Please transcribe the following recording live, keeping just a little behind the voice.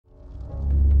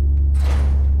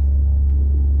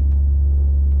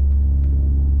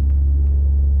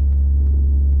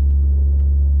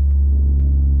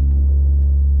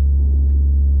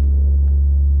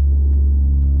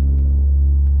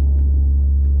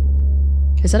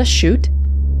Is that a chute?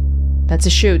 That's a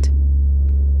chute.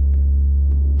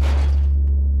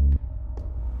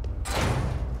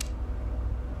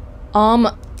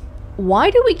 Why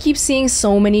do we keep seeing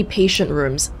so many patient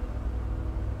rooms?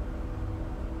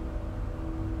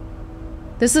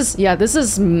 This is, yeah, this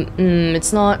is,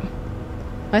 it's not...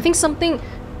 I think something...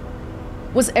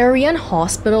 Was Ariane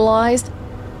hospitalized?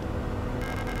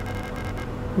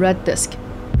 Red disc.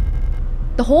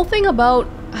 The whole thing about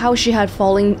how she had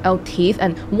falling out teeth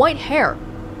and white hair.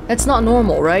 That's not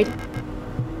normal, right?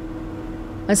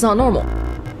 That's not normal.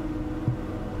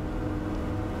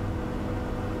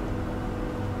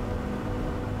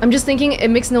 I'm just thinking it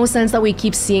makes no sense that we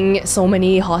keep seeing so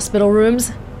many hospital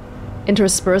rooms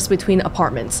interspersed between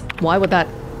apartments. Why would that...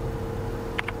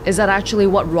 Is that actually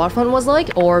what Rotfront was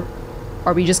like, or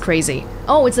are we just crazy?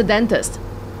 Oh, it's a dentist.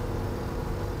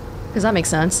 Does that make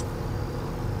sense?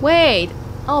 Wait!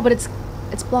 Oh, but it's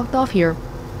blocked off here.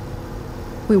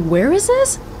 Wait, where is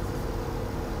this?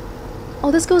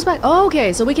 Oh, this goes back. Oh,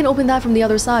 okay, so we can open that from the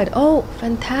other side. Oh,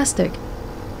 fantastic.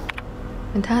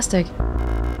 Fantastic.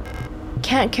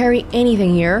 Can't carry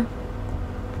anything here.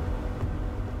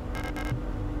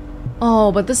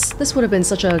 Oh, but this would have been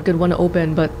such a good one to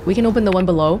open, but we can open the one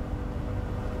below.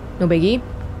 No biggie.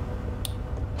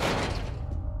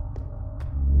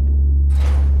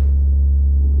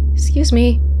 Excuse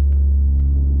me.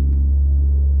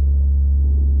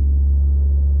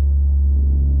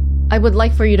 I would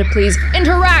like for you to please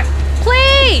interact!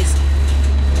 Please!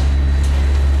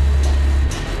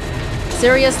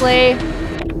 Seriously?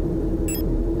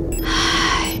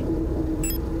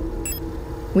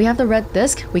 We have the red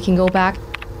disc. We can go back.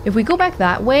 If we go back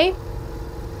that way,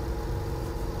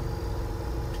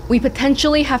 we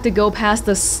potentially have to go past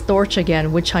the storage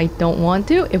again, which I don't want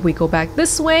to. If we go back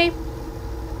this way,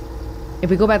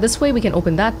 we can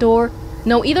open that door.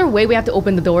 No, either way, we have to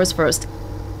open the doors first.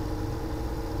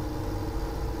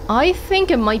 I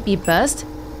think it might be best.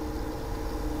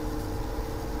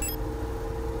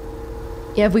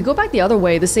 Yeah, if we go back the other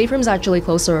way, the safe room's actually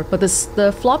closer, but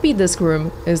the floppy disk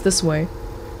room is this way.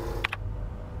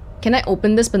 Can I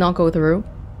open this but not go through?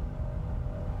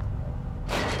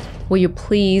 Will you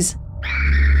please?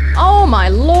 Oh my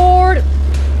lord!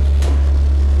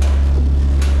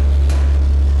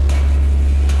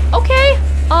 Okay,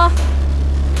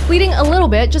 bleeding a little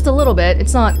bit, just a little bit.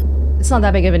 It's not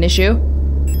that big of an issue.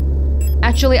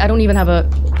 Actually, I don't even have a...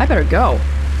 I better go.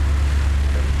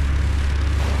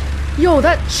 Yo,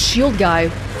 that shield guy.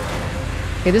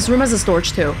 Okay, this room has a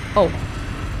storage too. Oh.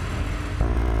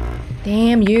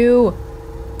 Damn you.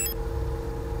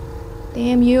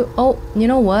 Damn you. Oh, you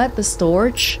know what? The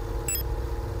storage.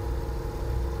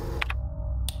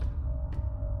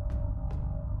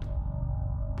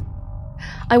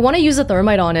 I want to use a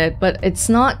thermite on it, but it's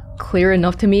not clear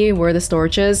enough to me where the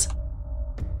storage is. Do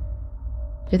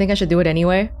you think I should do it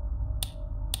anyway?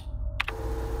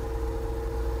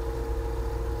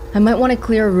 I might want to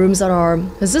clear rooms that are...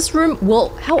 Is this room...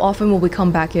 Well, how often will we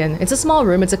come back in? It's a small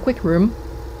room, it's a quick room.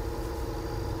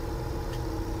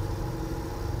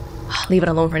 Leave it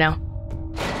alone for now.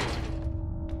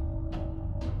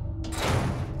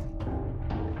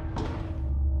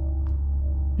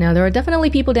 Now, there are definitely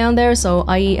people down there, so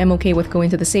I am okay with going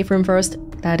to the safe room first.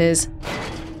 That is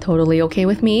totally okay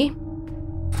with me.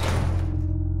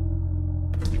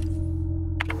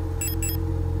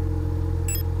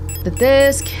 The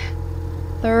disc.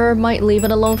 Third, might leave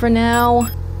it alone for now.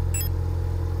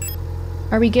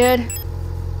 Are we good?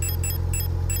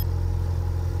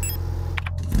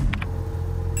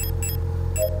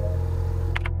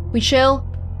 We chill?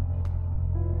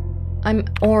 I'm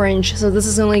orange, so this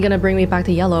is only gonna bring me back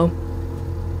to yellow.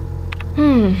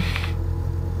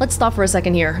 Let's stop for a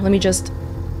second here. Let me just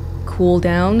cool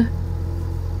down.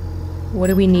 What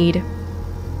do we need?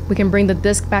 We can bring the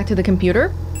disc back to the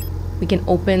computer. We can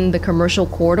open the commercial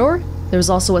corridor. There's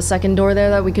also a second door there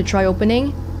that we could try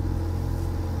opening.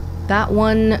 That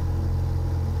one...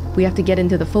 We have to get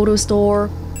into the photo store.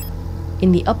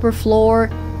 In the upper floor.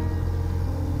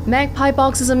 Magpie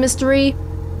box is a mystery.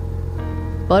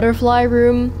 Butterfly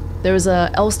room. There's a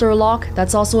Elster lock.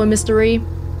 That's also a mystery.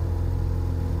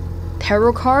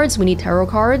 Tarot cards. We need tarot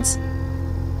cards.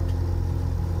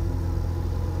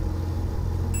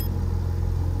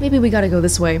 Maybe we gotta go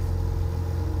this way.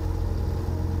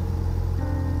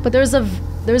 But there's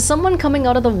someone coming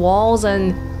out of the walls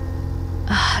and...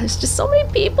 there's just so many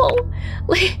people.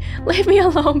 Leave me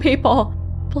alone, people.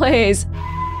 Please.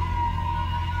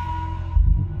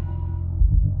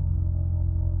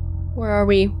 Where are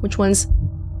we? Which one's...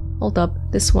 Hold up.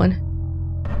 This one.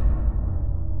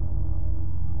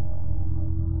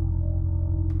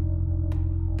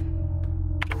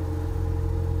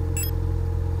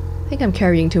 think I'm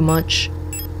carrying too much.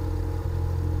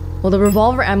 Well, the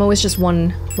revolver ammo is just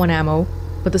one ammo,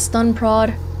 but the stun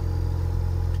prod...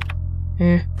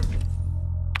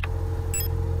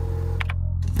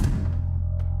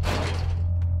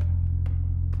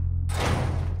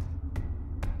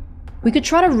 We could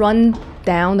try to run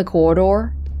down the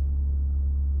corridor.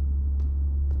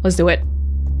 Let's do it.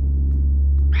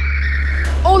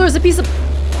 Oh, there's a piece of...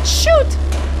 Shoot!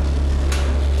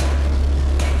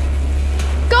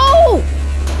 Go!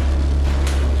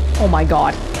 Oh my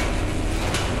god.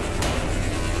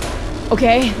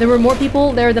 Okay, there were more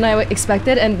people there than I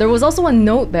expected, and there was also a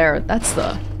note there. That's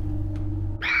the...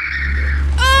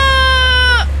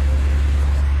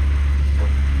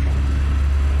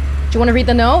 Do you want to read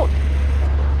the note?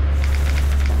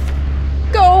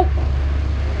 Go!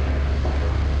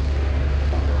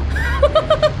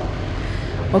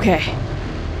 Okay.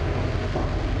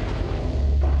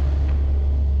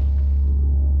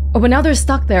 Oh, but now they're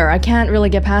stuck there. I can't really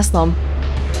get past them.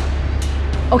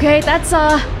 Okay, that's,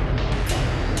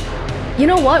 you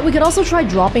know what? We could also try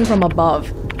dropping from above.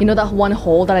 You know that one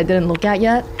hole that I didn't look at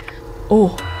yet?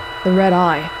 Oh, the red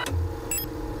eye.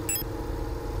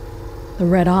 The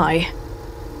red eye.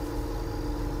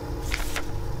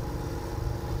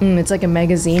 It's like a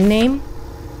magazine name.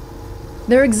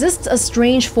 There exists a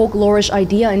strange folklorish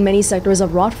idea in many sectors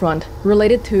of Rotfront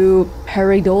related to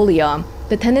pareidolia,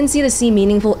 the tendency to see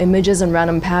meaningful images and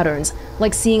random patterns,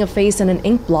 like seeing a face in an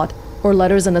ink blot or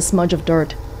letters in a smudge of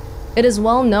dirt. It is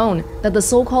well known that the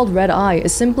so-called red eye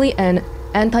is simply an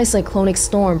anticyclonic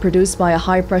storm produced by a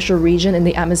high-pressure region in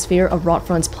the atmosphere of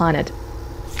Rotfront's planet.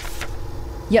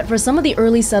 Yet for some of the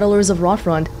early settlers of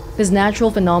Rotfront, this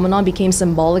natural phenomenon became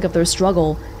symbolic of their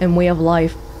struggle and way of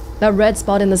life. That red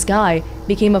spot in the sky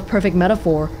became a perfect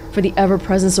metaphor for the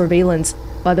ever-present surveillance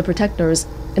by the Protektors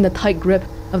in the tight grip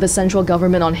of the central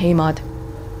government on Heimat.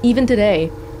 Even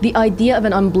today, the idea of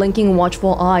an unblinking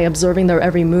watchful eye observing their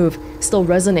every move still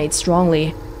resonates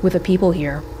strongly with the people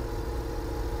here.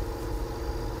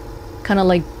 Kinda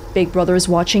like Big Brother's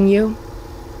watching you.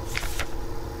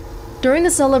 During the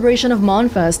celebration of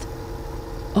Monfest,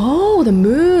 oh, the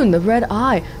moon, the red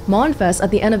eye, Monfest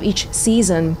at the end of each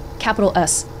season, capital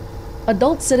S.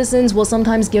 Adult citizens will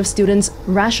sometimes give students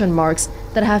ration marks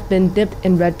that have been dipped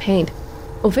in red paint.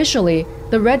 Officially,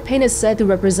 the red paint is said to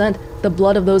represent the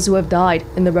blood of those who have died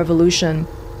in the revolution.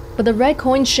 But the red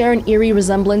coins share an eerie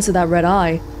resemblance to that red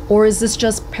eye, or is this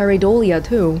just pareidolia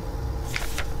too?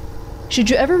 Should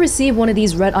you ever receive one of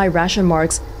these red eye ration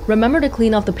marks, remember to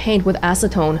clean off the paint with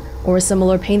acetone or a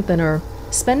similar paint thinner.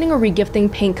 Spending or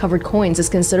regifting paint-covered coins is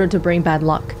considered to bring bad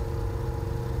luck.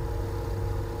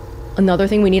 Another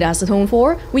thing we need acetone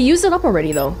for? We used it up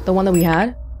already though, the one that we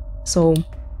had. So,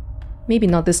 maybe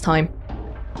not this time.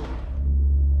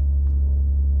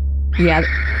 Yeah,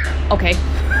 okay.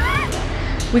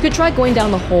 We could try going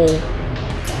down the hole.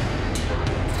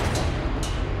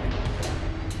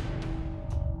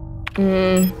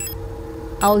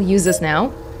 I'll use this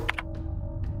now.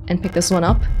 And pick this one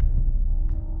up.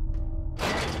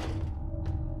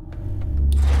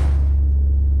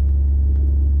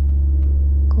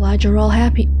 Glad you're all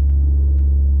happy.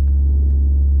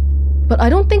 But I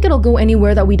don't think it'll go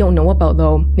anywhere that we don't know about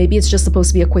though. Maybe it's just supposed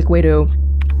to be a quick way to...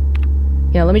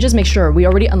 Yeah, let me just make sure. We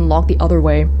already unlocked the other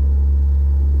way.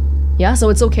 Yeah, so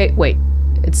it's okay. Wait,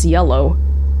 it's yellow.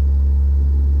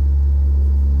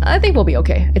 I think we'll be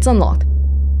okay. It's unlocked.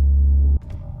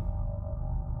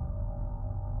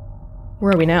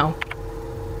 Where are we now?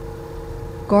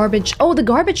 Garbage. Oh, the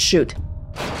garbage chute.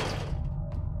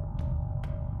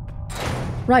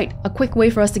 Right, a quick way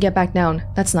for us to get back down.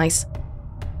 That's nice.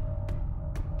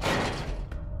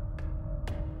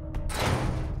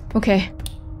 Okay.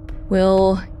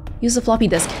 We'll use the floppy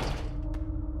disk.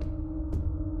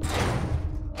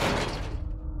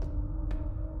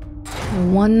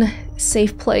 One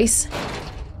safe place.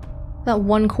 That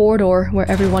one corridor where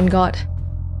everyone got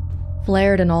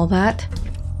flared and all that.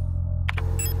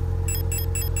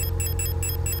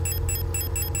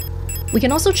 We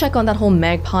can also check on that whole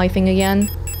magpie thing again.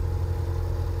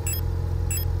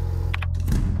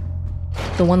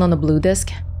 The one on the blue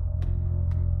disk.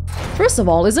 First of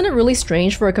all, isn't it really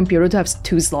strange for a computer to have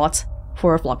 2 slots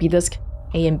for a floppy disk?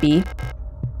 A and B.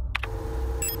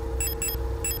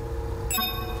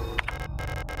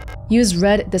 Use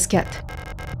red diskette.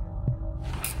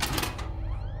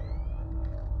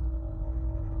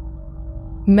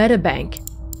 Metabank.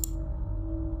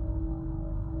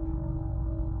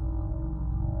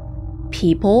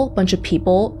 People, bunch of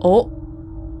people. Oh,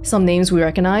 some names we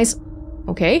recognize.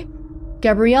 Okay.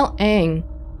 Gabrielle Ang.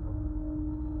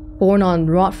 Born on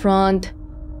Rotfront.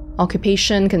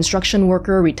 Occupation, construction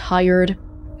worker, retired,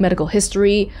 medical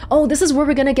history. Oh, this is where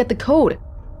we're gonna get the code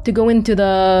to go into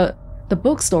the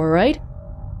bookstore, right?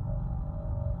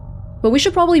 But we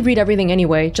should probably read everything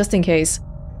anyway, just in case.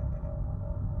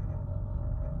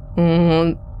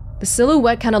 The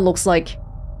silhouette kind of looks like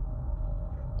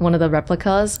one of the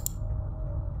replicas.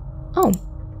 Oh.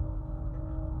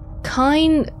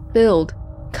 Kind build.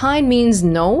 Kind means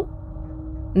no?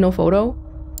 No photo?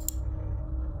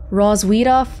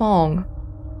 Roswitha Fong.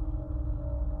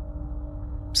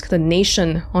 Just got the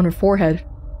nation on her forehead.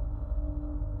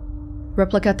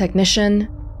 Replica technician.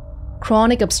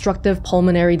 Chronic obstructive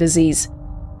pulmonary disease.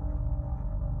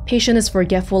 Patient is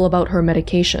forgetful about her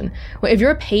medication. Well, if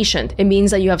you're a patient, it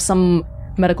means that you have some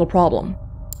medical problem.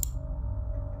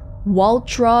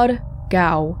 Waltrud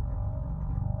Gao.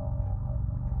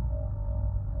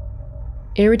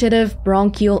 Irritative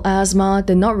bronchial asthma,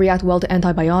 did not react well to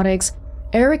antibiotics.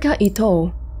 Erika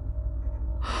Ito.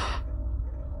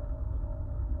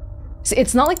 See,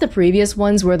 it's not like the previous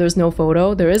ones where there's no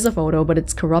photo. There is a photo, but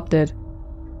it's corrupted.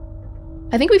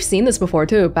 I think we've seen this before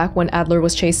too, back when Adler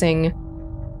was chasing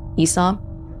Isa.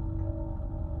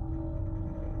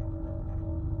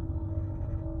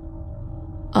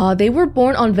 They were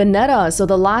born on Veneta, so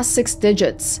the last 6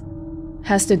 digits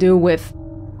has to do with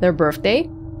their birthday.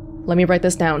 Let me write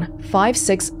this down. 5,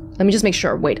 6, let me just make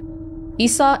sure, wait.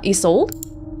 Isa Isolde?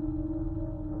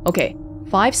 Okay,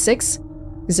 5, 6,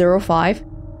 0, 5,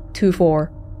 2,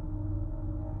 4.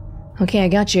 Okay, I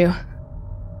got you.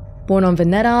 Born on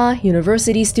Veneta,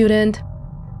 university student.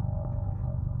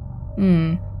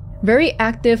 Very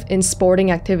active in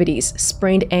sporting activities.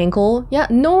 Sprained ankle. Yeah,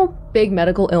 no big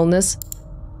medical illness.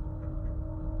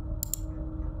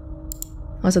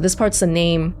 Oh, so this part's the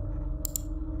name.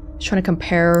 Just trying to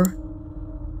compare.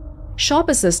 Shop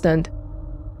assistant.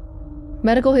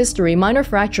 Medical history. Minor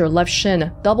fracture, left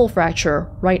shin. Double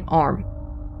fracture, right arm.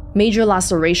 Major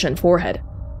laceration, forehead.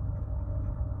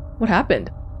 What happened?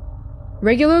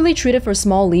 Regularly treated for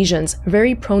small lesions.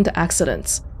 Very prone to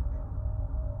accidents.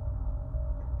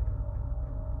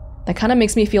 That kind of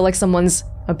makes me feel like someone's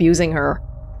abusing her.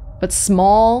 But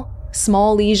small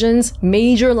lesions,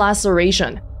 major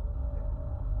laceration.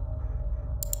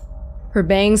 Her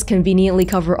bangs conveniently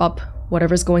cover up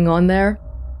whatever's going on there.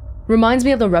 Reminds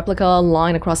me of the replica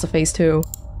line across the face too.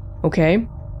 Okay.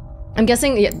 I'm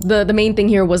guessing the main thing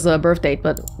here was the birth date,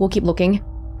 but we'll keep looking.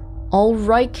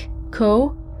 Ulrich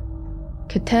Ko.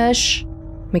 Katesh.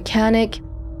 Mechanic.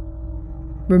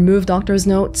 Remove doctor's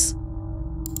notes.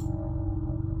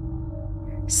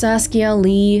 Saskia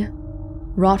Lee.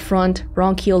 Rotfront.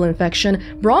 Bronchial infection.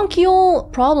 Bronchial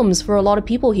problems for a lot of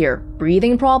people here.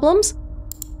 Breathing problems?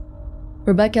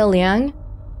 Rebecca Liang.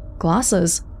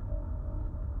 Glasses.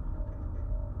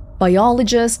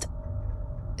 Biologist.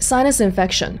 Sinus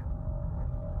infection.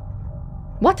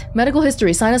 What? Medical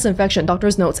history, sinus infection,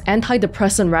 doctor's notes,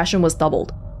 antidepressant ration was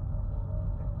doubled.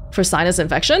 For sinus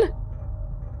infection?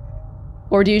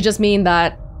 Or do you just mean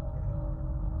that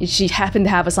she happened to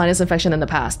have a sinus infection in the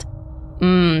past?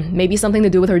 Maybe something to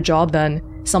do with her job then.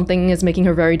 Something is making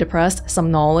her very depressed, some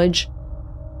knowledge.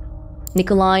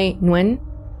 Nikolai Nguyen.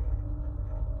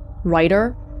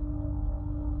 Writer.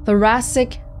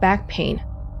 Thoracic back pain.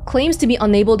 Claims to be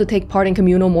unable to take part in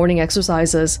communal morning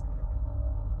exercises.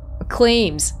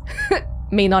 Claims.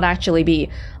 May not actually be.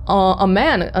 A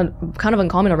man, kind of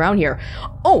uncommon around here.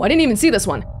 Oh, I didn't even see this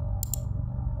one.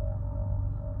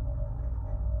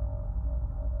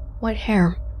 White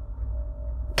hair.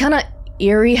 Kinda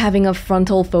eerie having a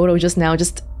frontal photo just now,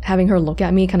 just having her look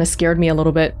at me kinda scared me a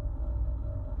little bit.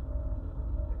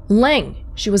 Leng.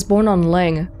 She was born on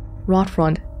Leng.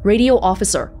 Rotfront. Radio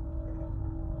officer.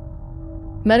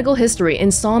 Medical history,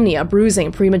 insomnia,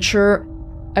 bruising, premature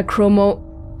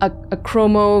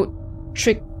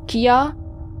achromotrichia.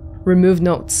 Remove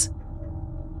notes.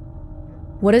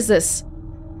 What is this?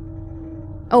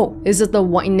 Oh, is it the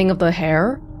whitening of the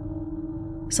hair?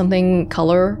 Something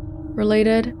color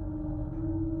related?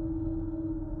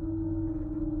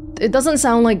 It doesn't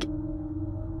sound like...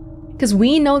 Because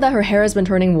we know that her hair has been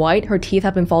turning white, her teeth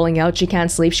have been falling out, she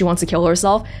can't sleep, she wants to kill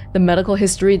herself. The medical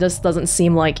history just doesn't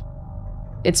seem like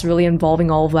it's really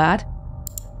involving all of that.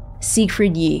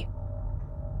 Siegfried Yi.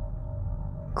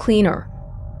 Cleaner.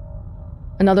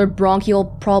 Another bronchial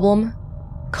problem.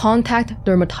 Contact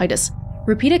dermatitis.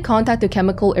 Repeated contact to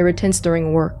chemical irritants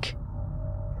during work.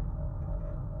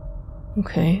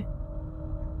 Okay.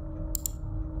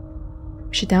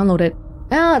 Should download it.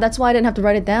 Ah, that's why I didn't have to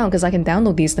write it down, because I can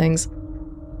download these things.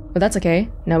 But that's okay.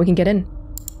 Now we can get in.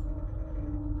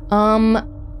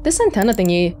 This antenna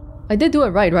thingy, I did do it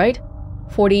right?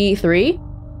 43?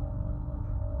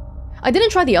 I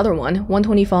didn't try the other one.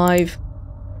 125,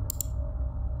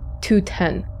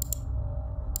 210.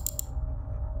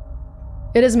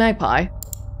 It is Magpie.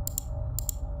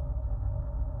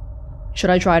 Should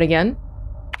I try it again?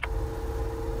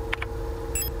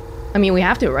 I mean, we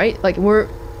have to, right? Like,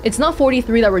 it's not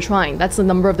 43 that we're trying. That's the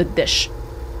number of the dish.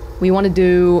 We want to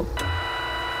do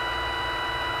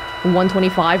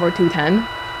 125 or 210.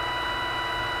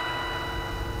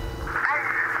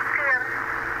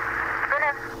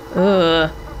 Ugh.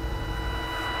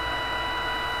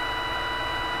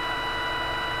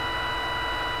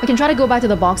 I can try to go back to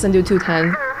the box and do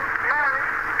 210.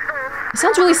 It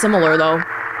sounds really similar, though.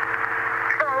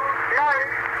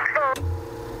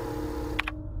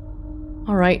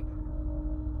 Alright.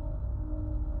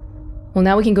 Well,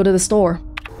 now we can go to the store.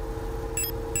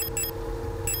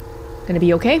 Gonna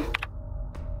be okay?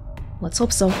 Let's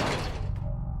hope so.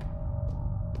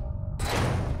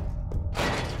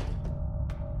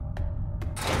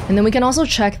 And then we can also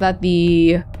check that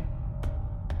the...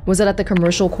 Was it at the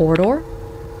commercial corridor?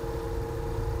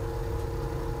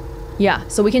 Yeah,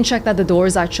 so we can check that the door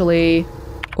is actually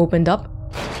opened up.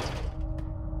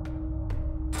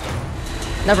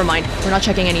 Never mind, we're not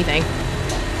checking anything.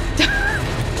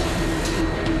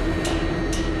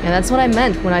 And that's what I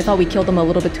meant when I thought we killed them a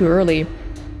little bit too early.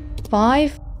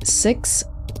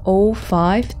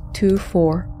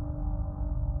 560524.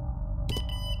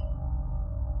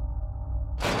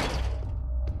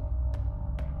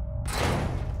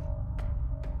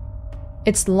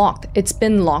 It's locked. It's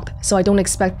been locked, so I don't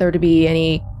expect there to be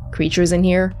any creatures in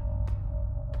here.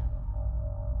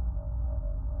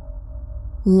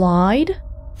 Lied?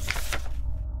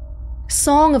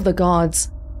 Song of the Gods.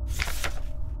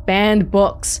 Banned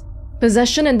books.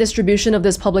 Possession and distribution of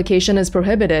this publication is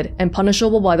prohibited and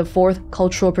punishable by the 4th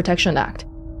Cultural Protection Act.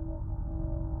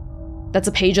 That's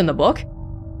a page in the book?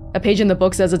 A page in the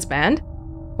book says it's banned?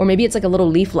 Or maybe it's like a little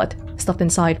leaflet stuffed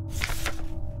inside.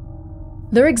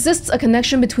 There exists a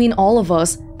connection between all of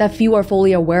us that few are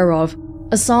fully aware of.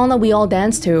 A song that we all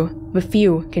dance to, but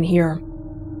few can hear.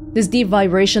 This deep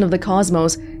vibration of the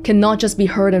cosmos cannot just be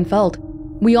heard and felt.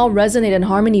 We all resonate in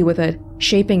harmony with it,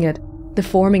 shaping it,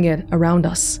 deforming it around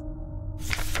us.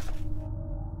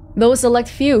 Those select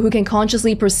few who can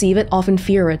consciously perceive it often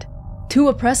fear it. Too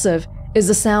oppressive is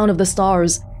the sound of the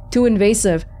stars, too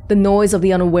invasive the noise of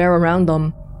the unaware around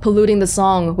them, polluting the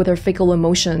song with their fickle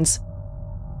emotions.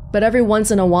 But every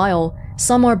once in a while,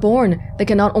 some are born that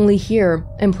can not only hear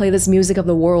and play this music of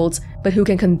the worlds, but who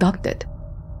can conduct it.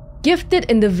 Gifted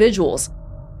individuals,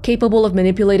 capable of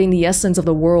manipulating the essence of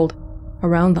the world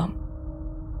around them.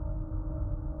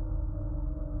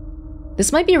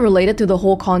 This might be related to the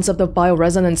whole concept of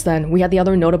bioresonance then. We had the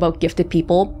other note about gifted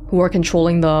people who are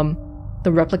controlling the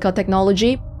replica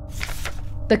technology.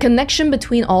 The connection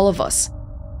between all of us.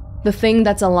 The thing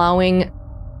that's allowing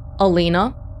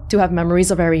Elena to have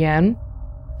memories of Ariane.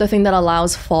 The thing that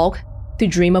allows Falk to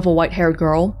dream of a white-haired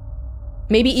girl.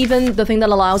 Maybe even the thing that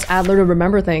allows Adler to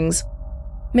remember things.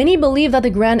 Many believe that the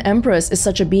Grand Empress is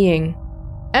such a being.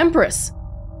 Empress!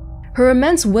 Her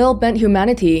immense will bent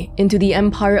humanity into the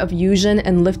empire of Eusan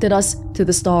and lifted us to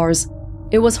the stars.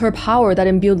 It was her power that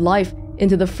imbued life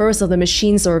into the first of the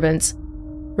machine servants,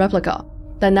 Replika,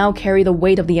 that now carry the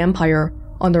weight of the empire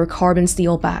on their carbon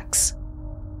steel backs.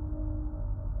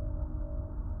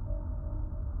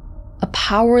 A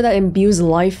power that imbues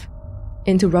life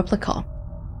into Replika.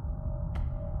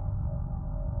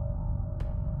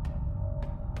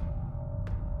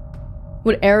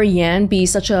 Would Ariane be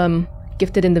such a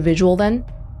gifted individual then?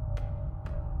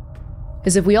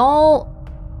 Because if we all...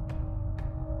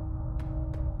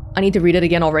 I need to read it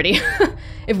again already.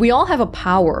 If we all have a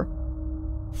power...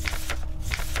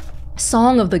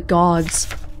 Song of the Gods.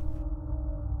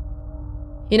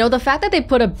 You know, the fact that they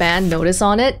put a ban notice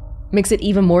on it makes it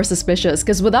even more suspicious,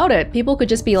 because without it, people could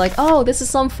just be like, oh, this is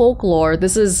some folklore,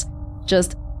 this is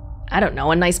just, I don't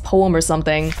know, a nice poem or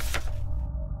something.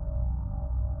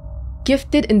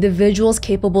 Gifted individuals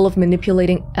capable of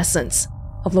manipulating essence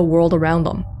of the world around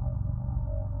them.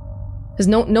 There's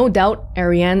no doubt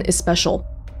Ariane is special.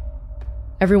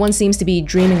 Everyone seems to be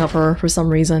dreaming of her for some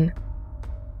reason.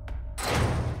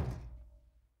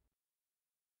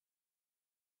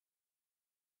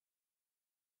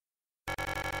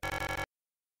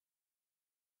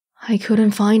 I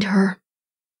couldn't find her.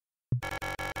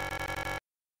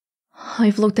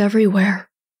 I've looked everywhere.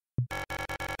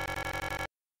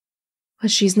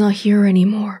 But she's not here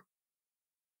anymore.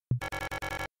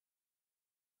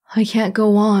 I can't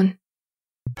go on.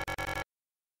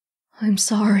 I'm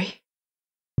sorry.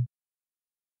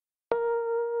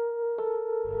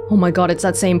 Oh my god, it's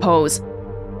that same pose.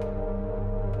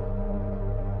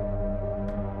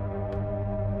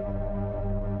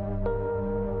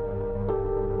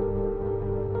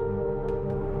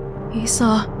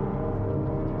 Isa.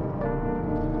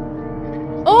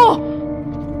 Oh!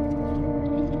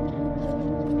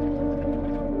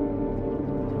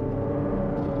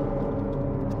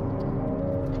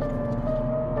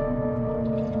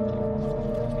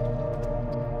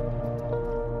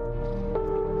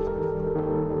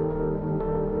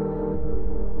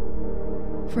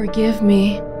 Forgive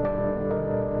me.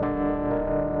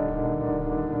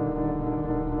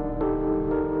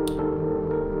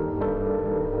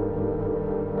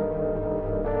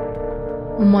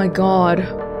 Oh my god.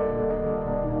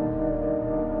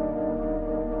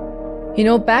 You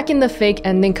know, back in the fake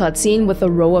ending cutscene with the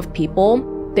row of people,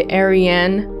 the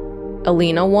Ariane,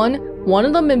 Alina one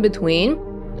of them in between,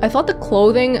 I thought the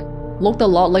clothing looked a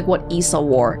lot like what Isa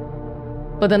wore.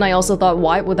 But then I also thought,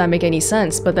 why would that make any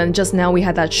sense? But then just now we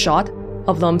had that shot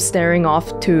of them staring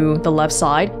off to the left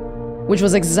side, which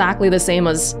was exactly the same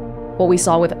as what we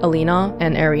saw with Alina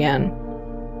and Ariane.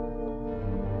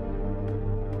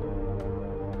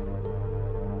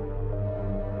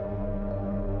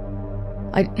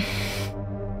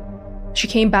 She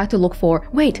came back to look for...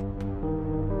 Wait!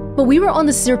 But we were on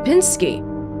the Sierpinski!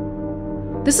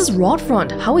 This is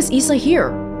Rotfront. How is Isa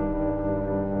here?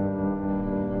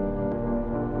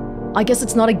 I guess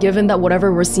it's not a given that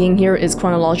whatever we're seeing here is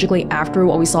chronologically after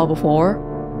what we saw before.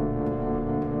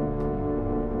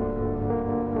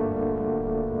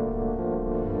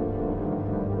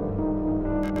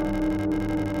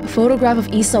 A photograph of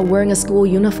Isa wearing a school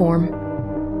uniform.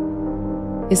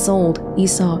 Isolde,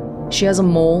 Isa. She has a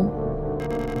mole.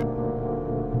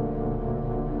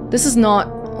 This is not...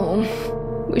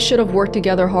 Oh, we should have worked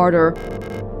together harder.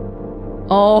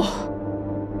 Oh.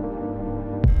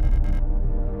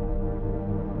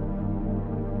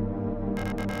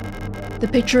 The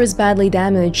picture is badly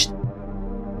damaged.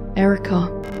 Erica.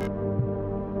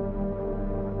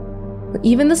 But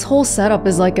even this whole setup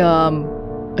is like a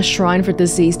shrine for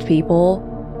deceased people.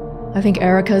 I think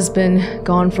Erica's been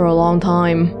gone for a long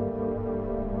time.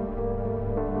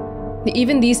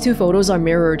 Even these two photos are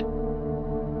mirrored.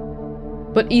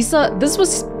 But Isa, this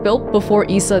was built before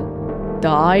Isa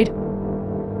died.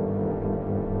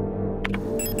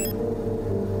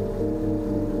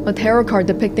 A tarot card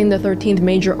depicting the 13th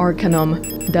major arcanum,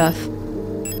 death.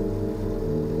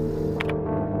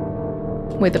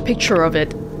 Wait, the picture of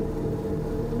it.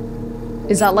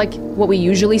 Is that like what we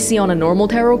usually see on a normal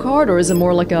tarot card, or is it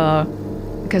more like a...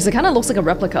 Because it kind of looks like a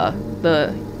replica,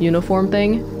 the uniform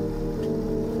thing.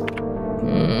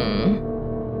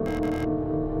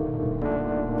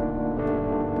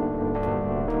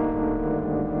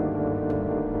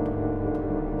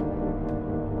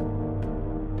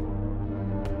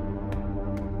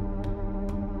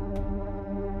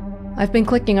 I've been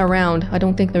clicking around. I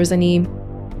don't think there's any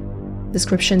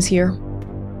descriptions here.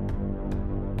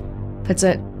 That's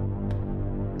it.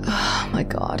 Oh my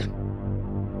god.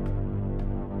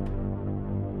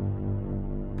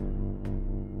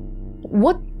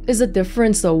 What is the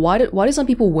difference though? Why do some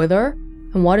people wither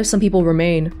and why do some people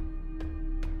remain?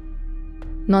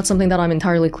 Not something that I'm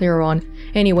entirely clear on.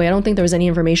 Anyway, I don't think there's any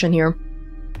information here.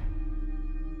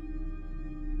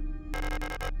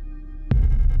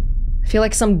 I feel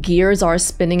like some gears are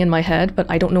spinning in my head, but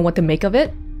I don't know what to make of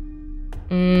it.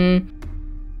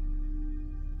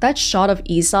 That shot of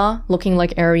Isa looking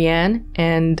like Ariane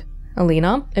and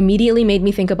Alina immediately made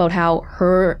me think about how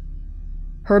her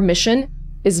mission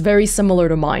is very similar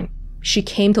to mine. She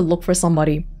came to look for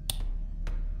somebody.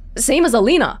 Same as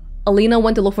Alina. Alina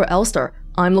went to look for Elster.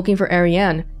 I'm looking for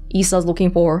Ariane. Isa's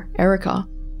looking for Erica.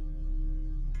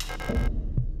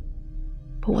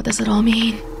 But what does it all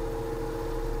mean?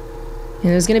 And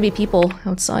there's gonna be people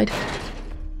outside.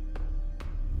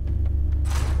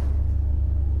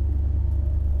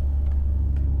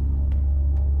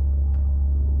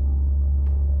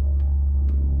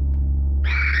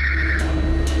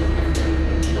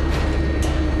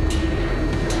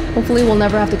 Hopefully we'll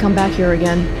never have to come back here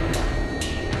again.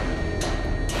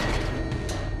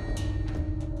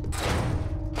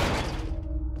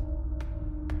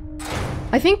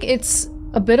 I think it's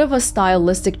a bit of a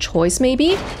stylistic choice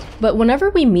maybe, but whenever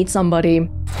we meet somebody,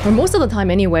 or most of the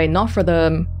time anyway, not for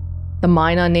the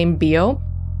Mina named Bio,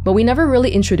 but we never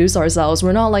really introduce ourselves.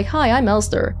 We're not like, hi, I'm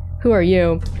Elster. Who are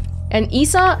you? And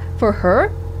Isa, for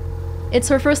her, it's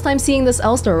her first time seeing this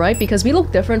Elster, right? Because we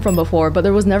look different from before, but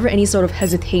there was never any sort of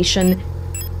hesitation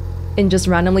in just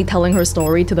randomly telling her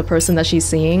story to the person that she's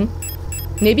seeing.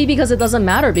 Maybe because it doesn't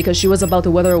matter because she was about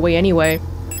to wither away anyway.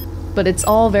 But it's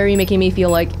all very making me feel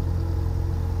like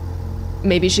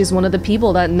maybe she's one of the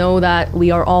people that know that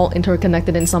we are all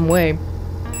interconnected in some way.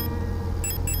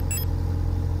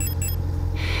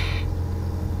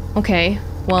 Okay,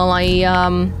 Well,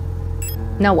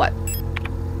 now what?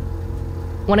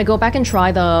 Wanna go back and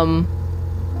try the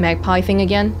magpie thing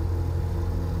again?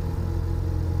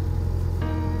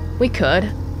 We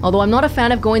could. Although I'm not a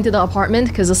fan of going to the apartment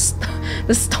because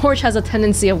the storage has a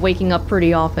tendency of waking up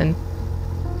pretty often.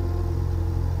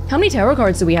 How many tarot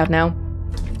cards do we have now?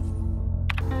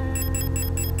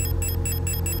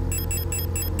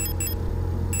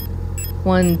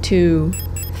 One, two,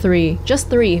 three. Just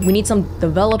three. We need some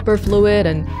developer fluid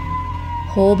and a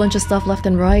whole bunch of stuff left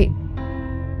and right.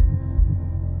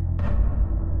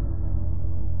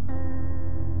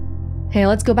 Hey,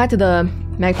 let's go back to the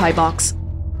magpie box.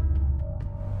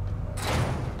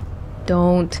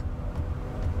 Don't.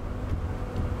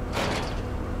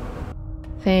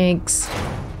 Thanks.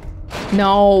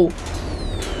 No.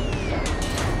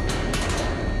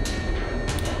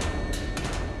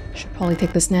 Should probably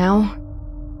take this now,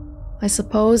 I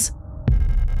suppose.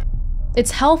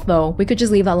 It's health though. We could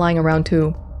just leave that lying around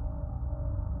too.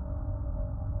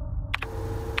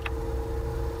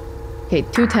 Okay,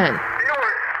 210.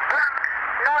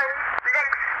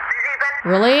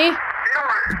 Really?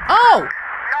 Oh!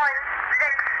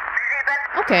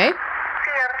 Okay.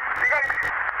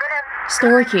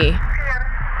 Store key.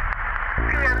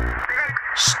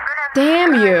 Shh,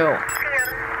 damn you!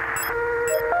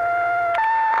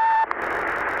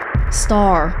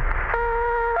 Star.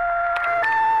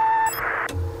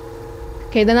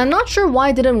 Okay, then I'm not sure why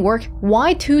it didn't work.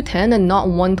 Why 210 and not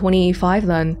 125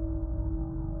 then?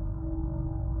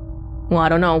 Well, I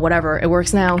don't know, whatever. It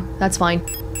works now. That's fine.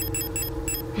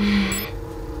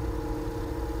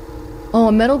 Oh,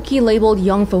 a metal key labeled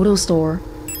Young Photo Store.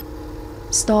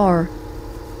 Star.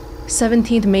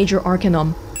 17th Major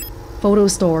Arcanum. Photo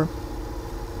Store.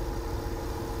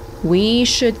 We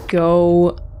should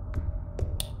go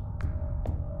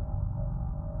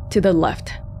to the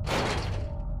left.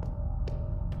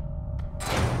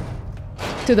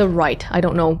 To the right. I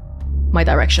don't know my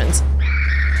directions.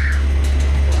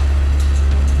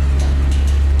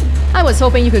 I was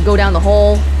hoping you could go down the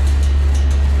hole.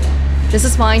 This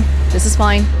is fine. This is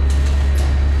fine.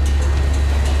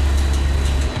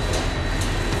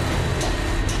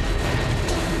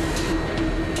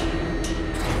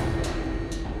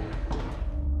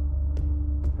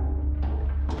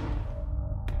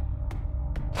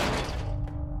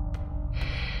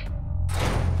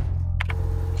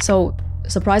 So,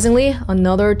 surprisingly,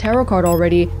 another tarot card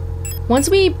already. Once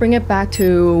we bring it back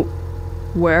to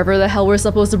wherever the hell we're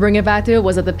supposed to bring it back to,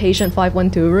 was it the patient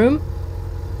 512 room?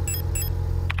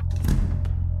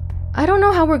 I don't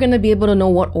know how we're gonna be able to know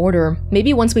what order.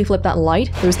 Maybe once we flip that light,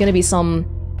 there's gonna be some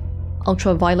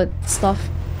ultraviolet stuff.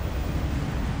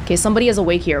 Okay, somebody is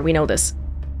awake here, we know this.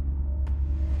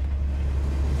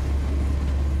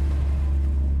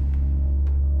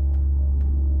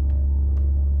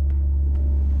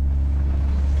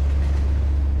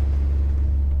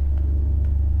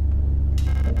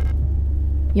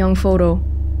 Young photo.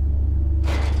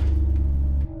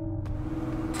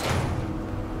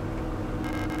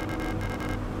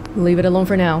 Leave it alone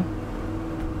for now.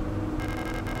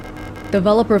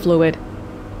 Developer fluid.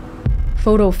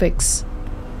 Photo fix.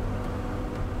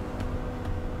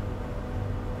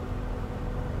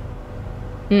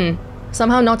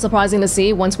 Somehow not surprising to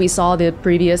see once we saw the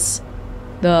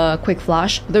quick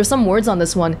flash. There's some words on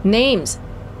this one. Names.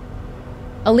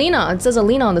 Alina. It says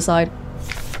Alina on the side.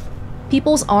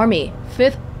 People's Army.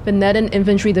 5th Benetton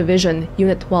Infantry Division.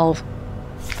 Unit 12.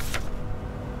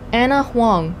 Anna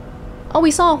Huang. Oh,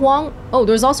 we saw a Huang. Oh,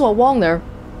 there's also a Wong there.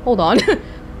 Hold on.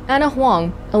 Anna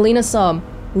Huang. Alina Sum.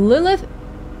 Lilith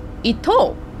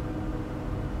Ito.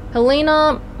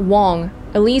 Helena Wong.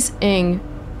 Elise Ng.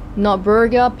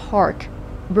 Notburga Park.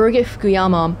 Birgit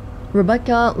Fukuyama.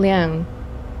 Rebecca Liang.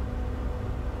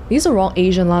 These are all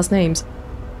Asian last names.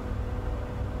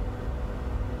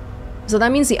 So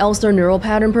that means the Elster neural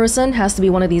pattern person has to be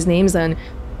one of these names then.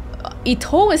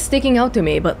 Ito is sticking out to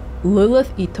me, but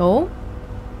Lilith Ito?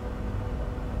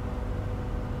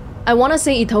 I want to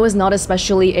say Ito is not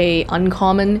especially a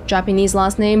uncommon Japanese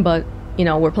last name, but you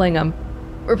know, we're playing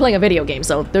a video game,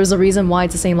 so there's a reason why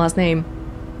it's the same last name.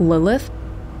 Lilith?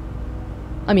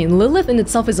 I mean, Lilith in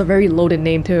itself is a very loaded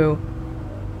name too.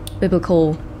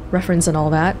 Biblical reference and all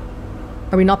that.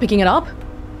 Are we not picking it up?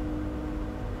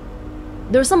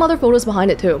 There's some other photos behind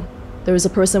it too. There's a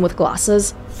person with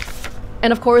glasses.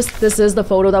 And of course, this is the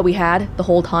photo that we had the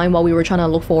whole time while we were trying to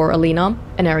look for Alina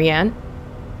and Ariane.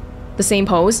 The same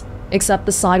pose, except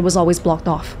the side was always blocked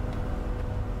off.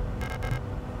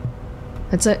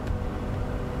 That's it.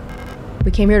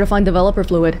 We came here to find developer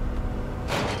fluid.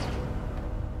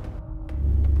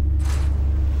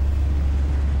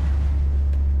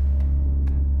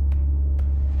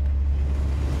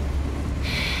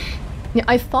 Yeah,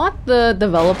 I thought the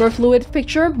developer fluid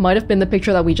picture might have been the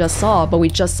picture that we just saw, but we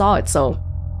just saw it, so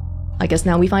I guess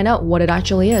now we find out what it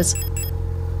actually is.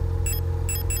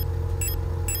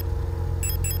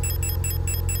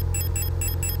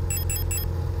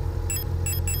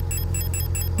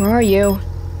 Where are you?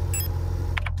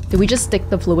 Did we just stick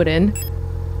the fluid in?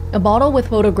 A bottle with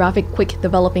photographic quick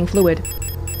developing fluid.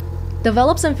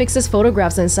 Develops and fixes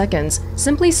photographs in seconds.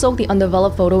 Simply soak the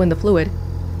undeveloped photo in the fluid.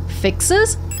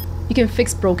 Fixes? You can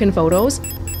fix broken photos?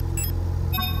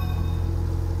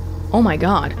 Oh my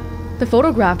god. The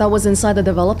photograph that was inside the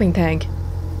developing tank.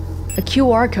 A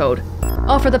QR code.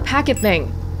 Oh, for the packet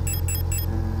thing.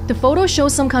 The photo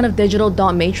shows some kind of digital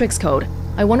dot matrix code.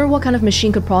 I wonder what kind of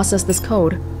machine could process this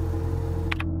code.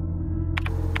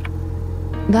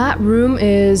 That room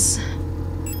is...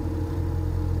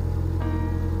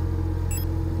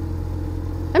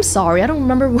 I'm sorry, I don't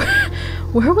remember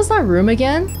where was that room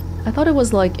again? I thought it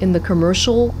was like in the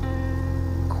commercial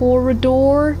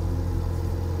corridor.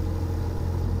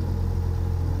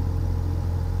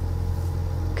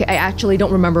 Okay, I actually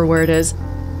don't remember where it is.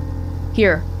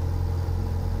 Here.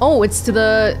 Oh, it's to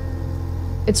the...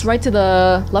 It's right to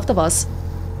the left of us.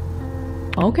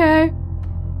 Okay.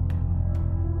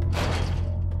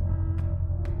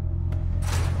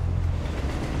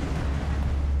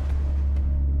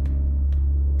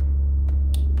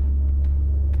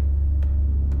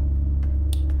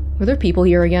 Were there people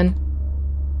here again?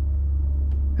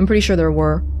 I'm pretty sure there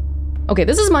were. Okay,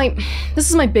 this is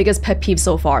my biggest pet peeve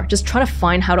so far. Just trying to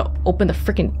find how to open the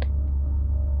freaking...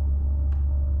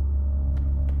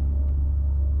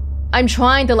 I'm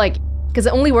trying to like... Because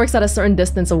it only works at a certain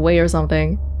distance away or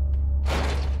something.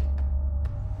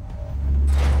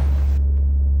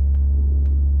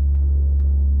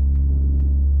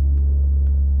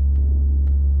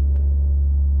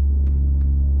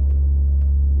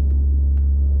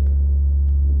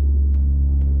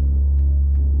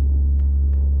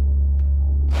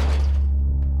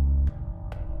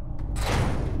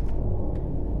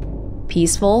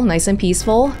 Peaceful, nice and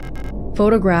peaceful.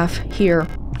 Photograph here.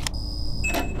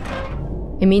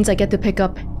 It means I get to pick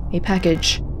up a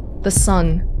package. The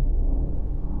sun.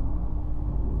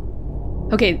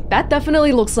 Okay, that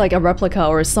definitely looks like a replica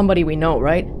or somebody we know,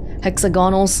 right?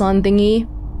 Hexagonal sun thingy.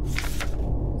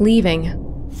 Leaving.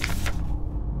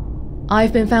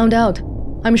 I've been found out.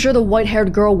 I'm sure the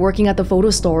white-haired girl working at the photo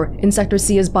store in Sector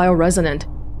C is bioresonant.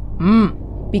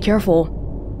 Be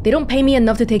careful. They don't pay me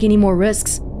enough to take any more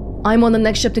risks. I'm on the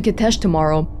next ship to Kitesh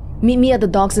tomorrow. Meet me at the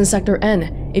docks in Sector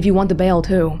N if you want to bail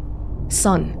too.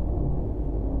 Sun.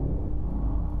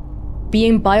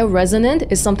 Being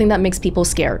bioresonant is something that makes people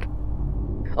scared.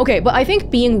 Okay, but I think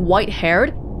being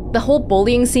white-haired, the whole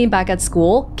bullying scene back at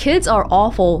school, kids are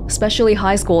awful, especially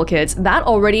high school kids. That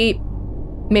already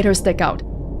made her stick out.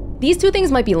 These two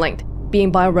things might be linked,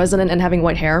 being bioresonant and having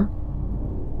white hair.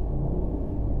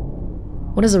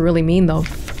 What does it really mean though?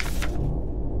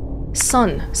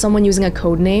 Sun, someone using a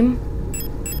code name?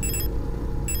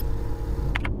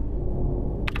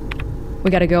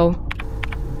 We gotta go.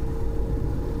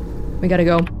 We gotta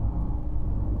go.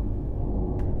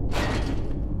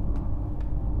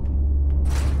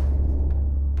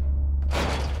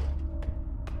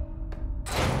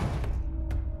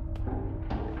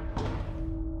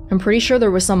 I'm pretty sure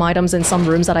there were some items in some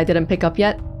rooms that I didn't pick up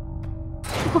yet.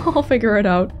 I'll figure it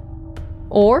out.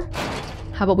 Or,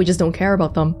 how about we just don't care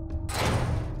about them?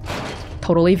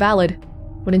 Totally valid,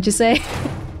 wouldn't you say?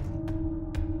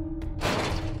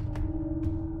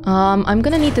 I'm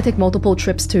gonna need to take multiple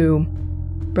trips to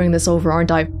bring this over,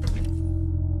 aren't I?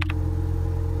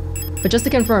 But just to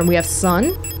confirm, we have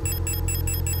sun.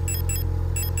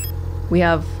 We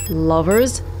have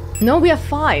lovers. No, we have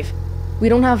 5. We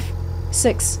don't have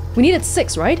 6. We needed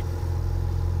 6, right?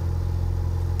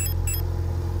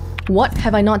 What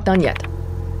have I not done yet?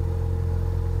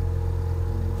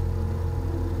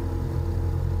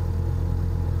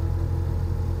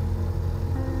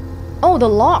 Oh, the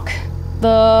lock!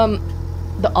 The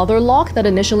other lock that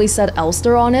initially said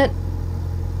Elster on it.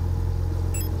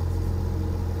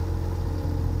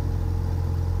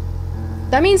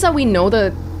 That means that we know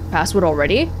the password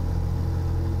already?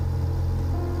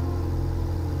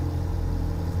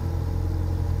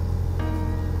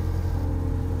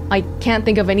 I can't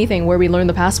think of anything where we learned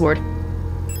the password.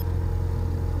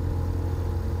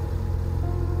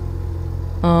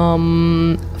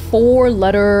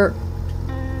 Four-letter...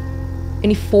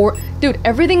 Any 4... Dude,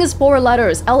 everything is 4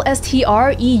 letters.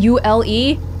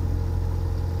 L-S-T-R-E-U-L-E.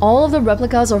 All of the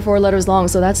replicas are 4 letters long,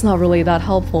 so that's not really that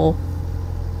helpful.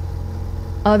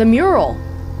 The mural.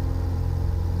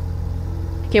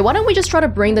 Okay, why don't we just try to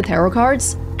bring the tarot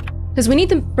cards? Because we need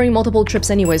to bring multiple trips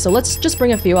anyway, so let's just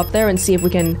bring a few up there and see if we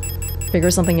can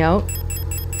figure something out.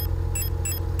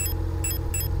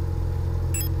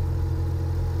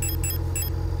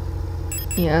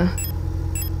 Yeah.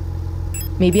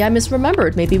 Maybe I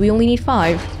misremembered. Maybe we only need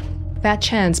 5. Fat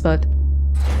chance, but...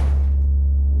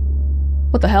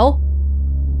 What the hell?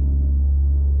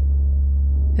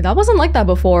 Hey, that wasn't like that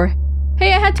before.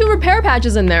 Hey, I had 2 repair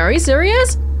patches in there. Are you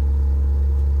serious?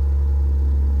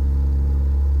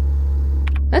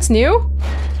 That's new.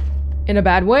 In a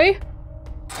bad way.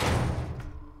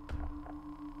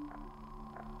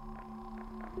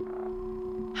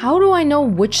 How do I know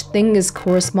which thing is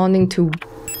corresponding to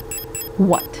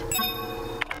what?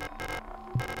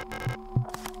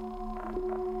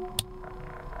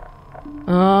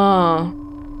 Ah.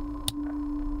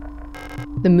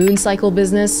 The moon cycle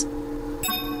business.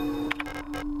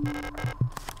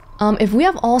 If we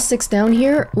have all 6 down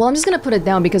here, well, I'm just gonna put it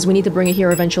down because we need to bring it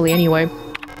here eventually anyway.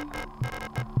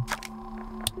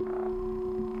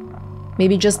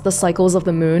 Maybe just the cycles of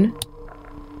the moon.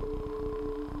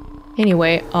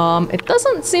 Anyway, it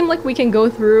doesn't seem like we can go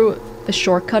through the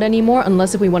shortcut anymore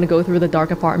unless if we want to go through the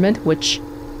dark apartment, which...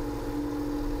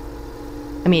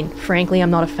 I mean, frankly,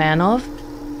 I'm not a fan of.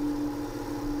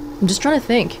 I'm just trying to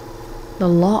think. The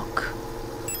lock.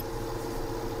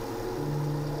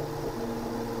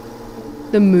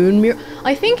 The moon mural.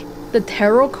 I think the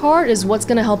tarot card is what's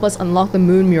gonna help us unlock the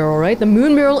moon mural, right? The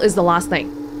moon mural is the last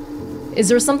thing. Is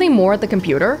there something more at the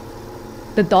computer?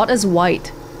 The dot is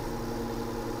white.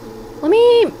 Let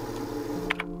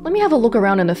me have a look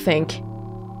around and a think.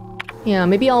 Yeah,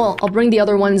 maybe I'll bring the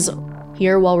other ones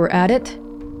here while we're at it.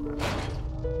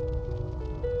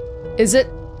 Is it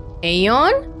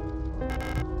Aeon?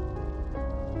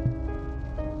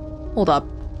 Hold up.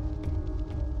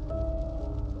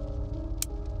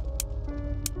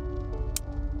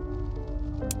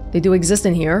 They do exist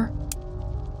in here.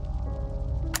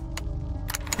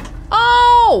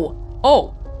 Oh! Oh!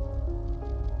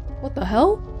 What the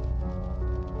hell?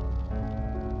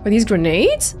 Are these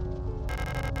grenades?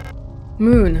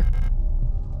 Moon.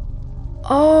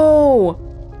 Oh!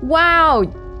 Wow!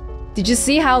 Did you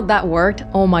see how that worked?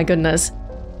 Oh my goodness.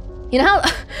 You know how...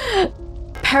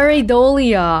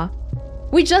 Pareidolia.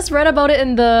 We just read about it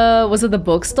in the... Was it the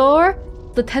bookstore?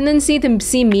 The tendency to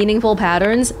see meaningful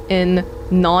patterns in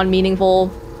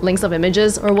non-meaningful links of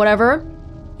images or whatever.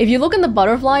 If you look in the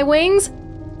butterfly wings,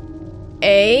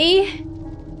 A-E-O-N.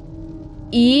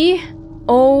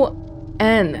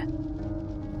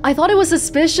 I thought it was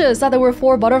suspicious that there were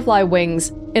 4 butterfly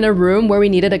wings in a room where we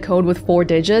needed a code with 4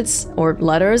 digits or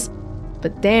letters.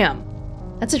 But damn,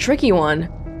 that's a tricky one.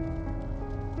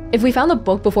 If we found the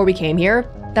book before we came here,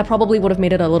 that probably would have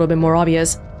made it a little bit more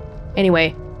obvious.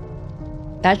 Anyway,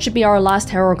 that should be our last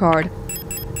tarot card.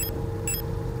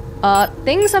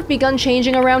 Things have begun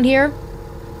changing around here.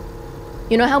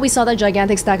 You know how we saw that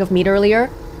gigantic stack of meat earlier?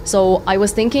 So I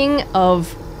was thinking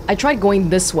of... I tried going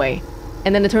this way,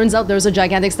 and then it turns out there's a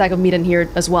gigantic stack of meat in here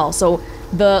as well. So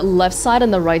the left side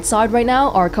and the right side right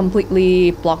now are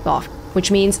completely blocked off,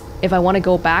 which means if I want to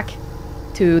go back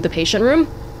to the patient room,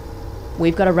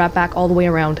 we've got to wrap back all the way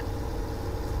around.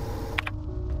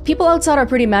 People outside are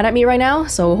pretty mad at me right now,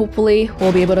 so hopefully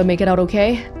we'll be able to make it out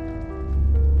okay.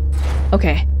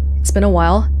 Okay, it's been a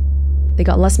while. They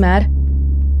got less mad.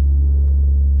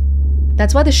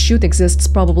 That's why the chute exists,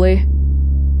 probably.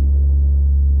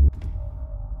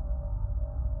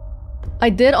 I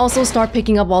did also start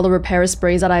picking up all the repair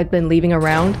sprays that I had been leaving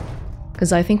around,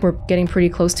 because I think we're getting pretty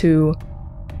close to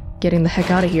getting the heck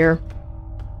out of here.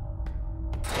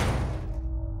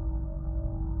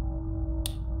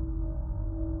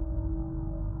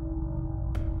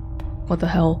 What the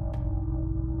hell?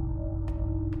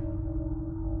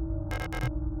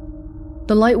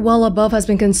 The light well above has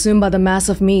been consumed by the mass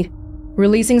of meat,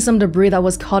 releasing some debris that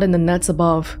was caught in the nets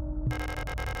above.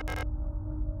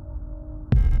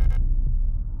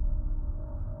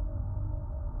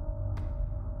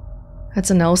 That's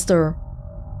an Elster.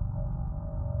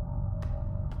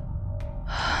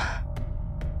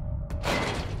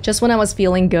 Just when I was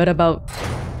feeling good about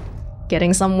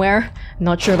getting somewhere,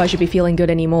 not sure if I should be feeling good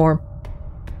anymore.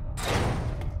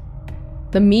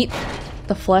 The meat,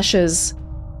 the flesh is...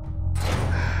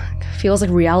 feels like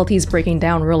reality is breaking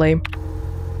down, really.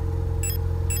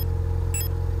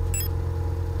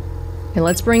 Okay,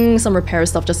 let's bring some repair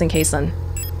stuff just in case then.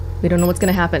 We don't know what's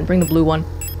gonna happen. Bring the blue one.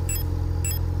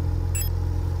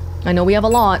 I know we have a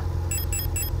lot.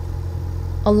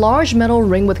 A large metal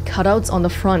ring with cutouts on the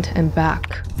front and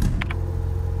back.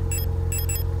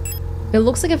 It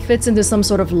looks like it fits into some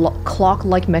sort of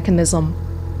clock-like mechanism.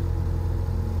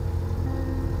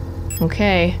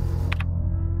 Okay.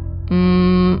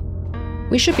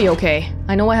 We should be okay.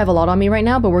 I know I have a lot on me right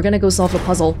now, but we're gonna go solve the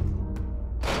puzzle.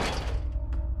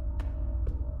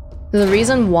 The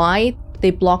reason why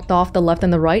they blocked off the left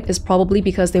and the right is probably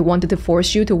because they wanted to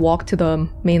force you to walk to the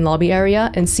main lobby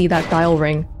area and see that dial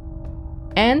ring.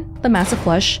 And the massive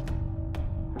flesh.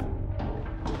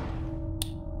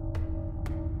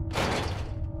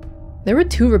 There were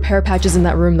 2 repair patches in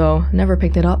that room though. Never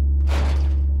picked it up.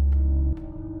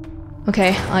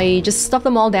 Okay, I just stuffed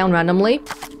them all down randomly.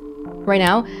 Right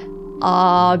now,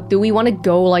 do we want to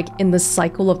go like in the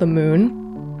cycle of the moon?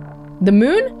 The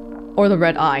moon or the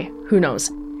red eye? Who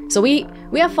knows? So we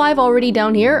have 5 already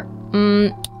down here.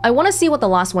 I want to see what the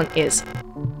last one is.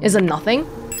 Is it nothing?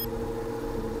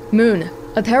 Moon.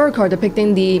 A tarot card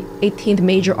depicting the 18th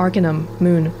major arcanum,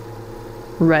 moon.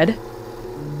 Red.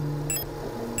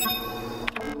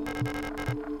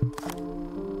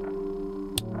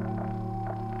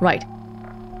 Right.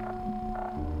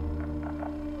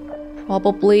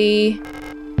 Probably...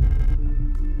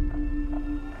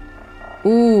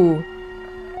 Ooh.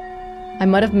 I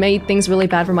might have made things really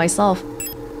bad for myself.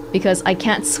 Because I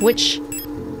can't switch.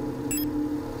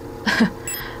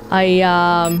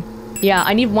 Yeah,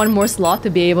 I need 1 more slot to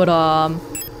be able to,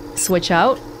 switch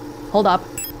out. Hold up.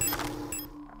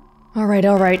 Alright,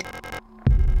 alright.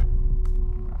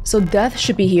 So death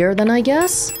should be here then, I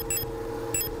guess?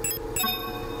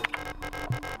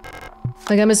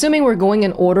 Like, I'm assuming we're going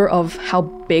in order of how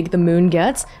big the moon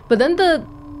gets, but then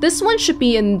this one should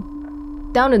be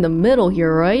down in the middle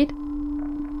here, right?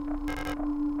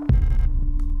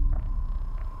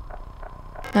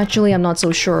 Actually, I'm not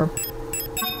so sure.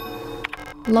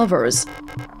 Lovers.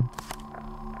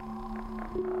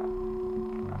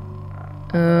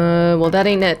 Well, that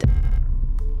ain't it.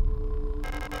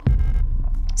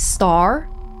 Star.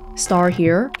 Star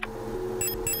here.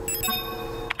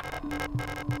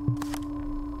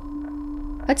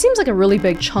 That seems like a really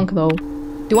big chunk, though.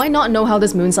 Do I not know how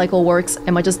this moon cycle works?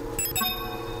 Am I just...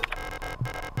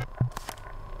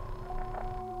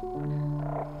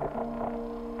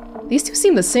 These 2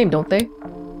 seem the same, don't they?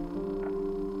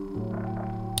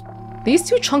 These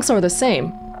 2 chunks are the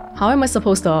same. How am I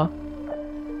supposed to...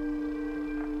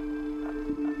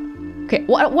 Okay,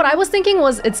 what I was thinking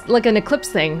was it's like an eclipse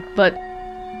thing, but...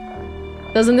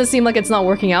 Doesn't this seem like it's not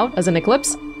working out as an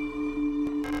eclipse?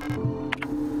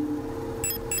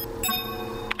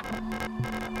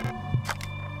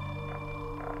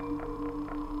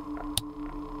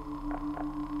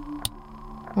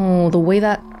 Oh, the way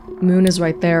that moon is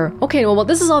right there. Okay, well,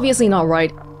 this is obviously not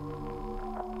right.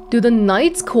 Do the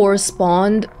nights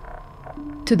correspond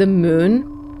to the moon?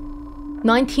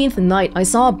 19th night, I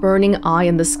saw a burning eye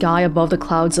in the sky above the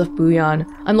clouds of Eusan.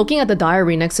 I'm looking at the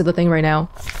diary next to the thing right now.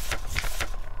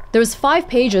 There's 5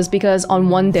 pages because on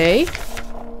one day,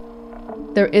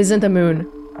 there isn't a moon.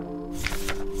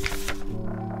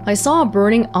 I saw a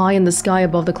burning eye in the sky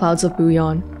above the clouds of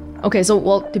Eusan. Okay, so,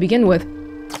 well, to begin with,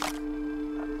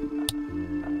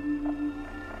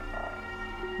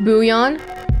 Eusan.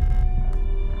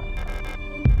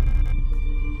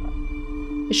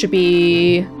 It should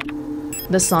be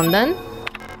the sun then?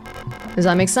 Does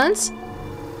that make sense?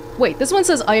 Wait, this one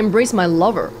says I embrace my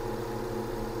lover.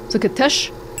 So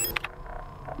Katesh.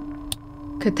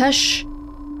 Katesh.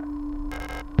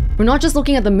 We're not just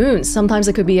looking at the moon. Sometimes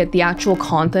it could be at the actual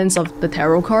contents of the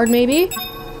tarot card, maybe?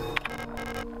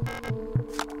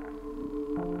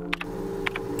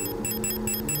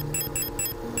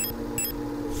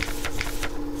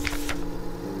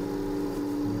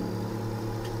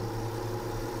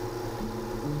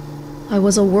 I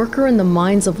was a worker in the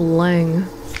mines of Lang.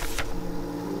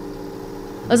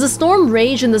 As a storm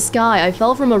raged in the sky, I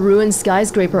fell from a ruined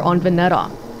skyscraper on Veneta.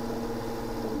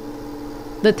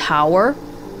 The tower?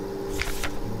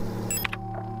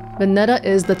 Veneta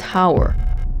is the tower.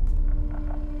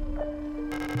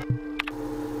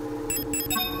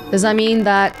 Does that mean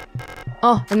that...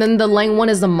 Oh, and then the Lang one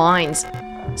is the mines.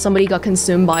 Somebody got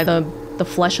consumed by the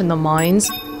flesh in the mines.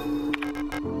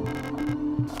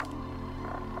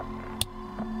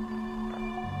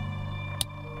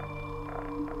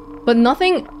 But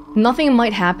nothing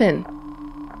might happen.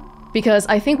 Because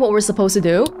I think what we're supposed to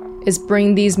do is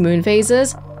bring these moon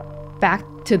phases back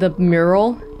to the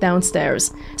mural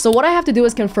downstairs. So what I have to do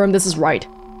is confirm this is right.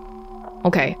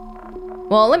 Okay.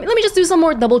 Well, let me just do some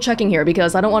more double checking here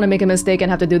because I don't want to make a mistake and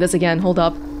have to do this again. Hold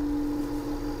up.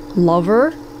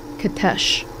 Lover,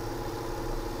 Katesh.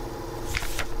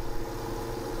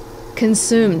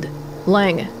 Consumed,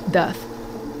 Lang, death.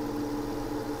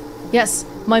 Yes,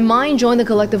 my mind joined the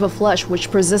collective of flesh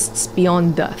which persists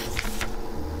beyond death.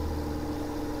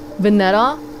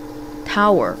 Veneta,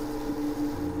 tower.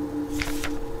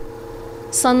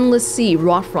 Sunless sea,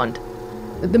 Rotfront.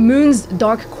 The moon's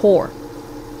dark core.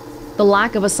 The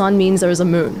lack of a sun means there's a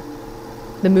moon.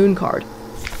 The moon card.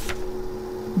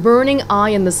 Burning eye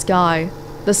in the sky.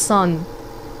 The sun.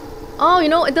 Oh, you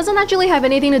know, it doesn't actually have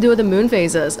anything to do with the moon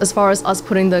phases as far as us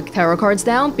putting the tarot cards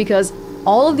down, because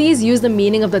all of these use the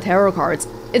meaning of the tarot cards.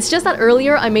 It's just that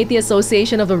earlier I made the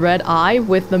association of the red eye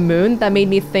with the moon that made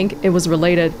me think it was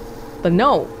related. But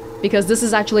no, because this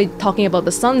is actually talking about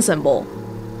the sun symbol,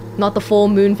 not the full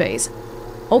moon phase.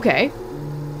 Okay.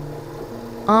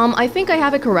 I think I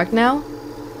have it correct now.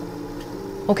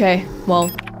 Okay, well,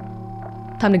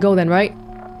 time to go then, right?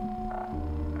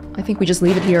 I think we just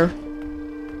leave it here.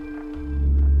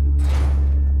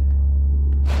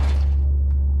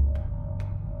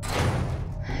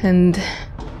 And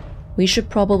we should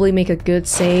probably make a good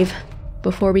save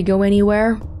before we go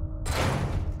anywhere.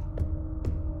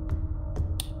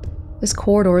 This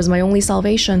corridor is my only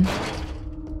salvation.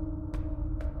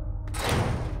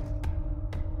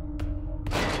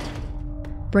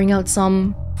 Bring out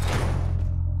some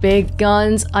big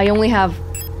guns. I only have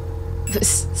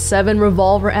 7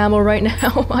 revolver ammo right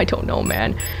now. I don't know,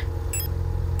 man.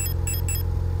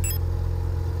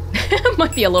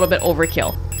 Might be a little bit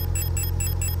overkill.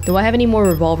 Do I have any more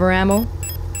revolver ammo?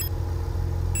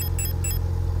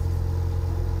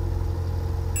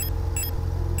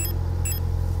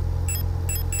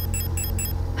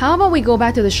 How about we go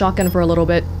back to the shotgun for a little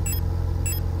bit?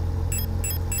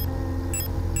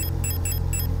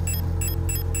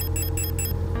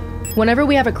 Whenever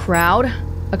we have a crowd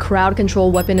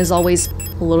control weapon is always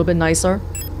a little bit nicer.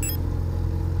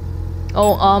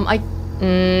 Oh,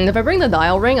 if I bring the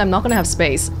dial ring, I'm not gonna have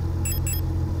space.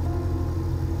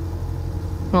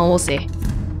 Well, we'll see.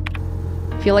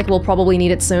 Feel like we'll probably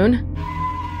need it soon.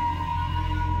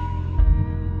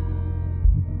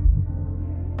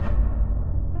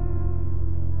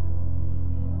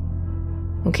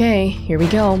 Okay, here we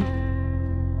go.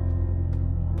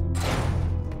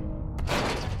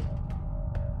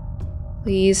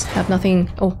 Please, have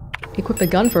nothing... Oh, equip the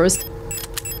gun first.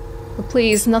 But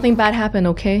please, nothing bad happen,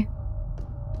 okay?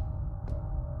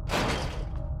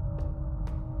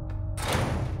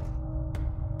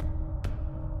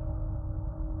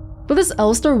 But this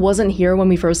Elster wasn't here when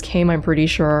we first came, I'm pretty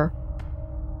sure.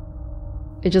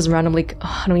 It just randomly...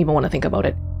 I don't even want to think about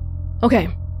it. Okay.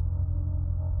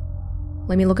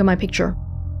 Let me look at my picture.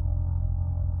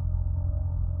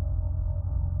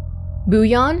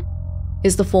 Eusan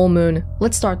is the full moon.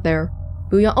 Let's start there.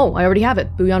 Eusan... Oh, I already have it.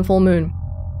 Eusan full moon.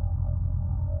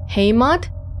 Heimat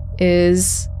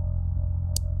is...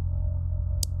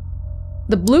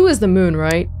 The blue is the moon,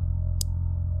 right?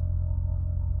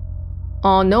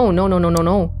 Oh, no.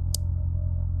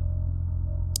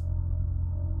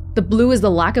 The blue is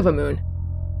the lack of a moon.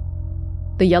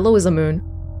 The yellow is a moon.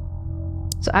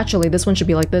 So actually, this one should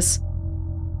be like this.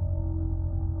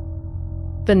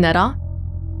 Veneta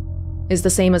is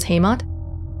the same as Heimat.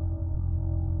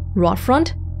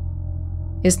 Rotfront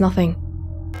is nothing.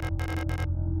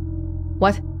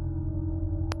 What?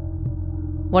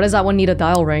 Why does that one need a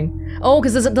dial ring? Oh,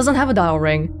 because it doesn't have a dial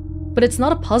ring. But it's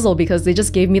not a puzzle because they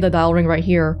just gave me the dial ring right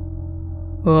here.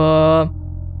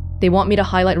 They want me to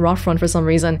highlight Rotfront for some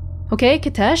reason. Okay,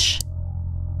 Kitesh.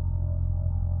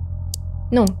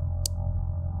 No.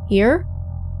 Here.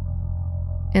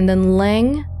 And then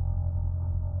Lang.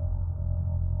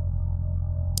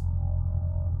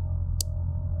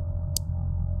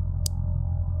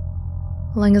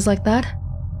 Lang is like that.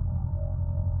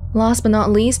 Last but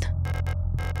not least,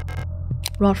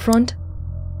 Rotfront.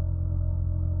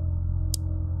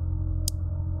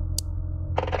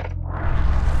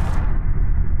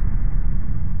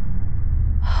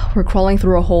 We're crawling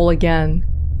through a hole again.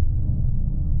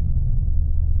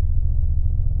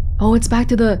 Oh, it's back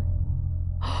to the...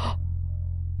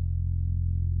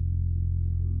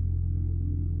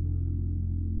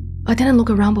 I didn't look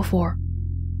around before.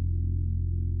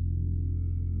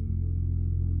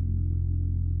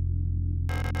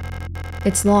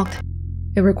 It's locked.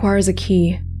 It requires a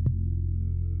key.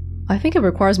 I think it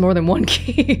requires more than one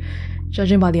key,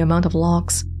 judging by the amount of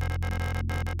locks.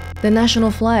 The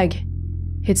national flag.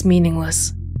 It's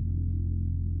meaningless.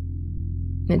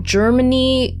 A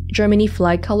Germany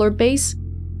flag color base.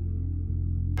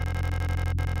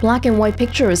 Black and white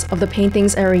pictures of the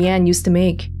paintings Ariane used to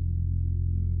make.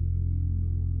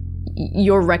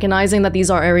 You're recognizing that these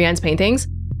are Ariane's paintings?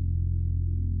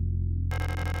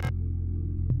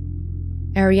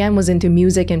 Ariane was into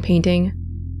music and painting.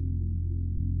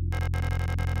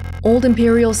 Old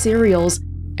imperial serials.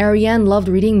 Ariane loved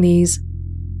reading these.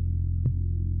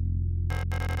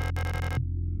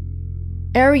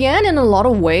 Ariane, in a lot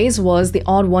of ways, was the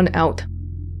odd one out.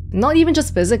 Not even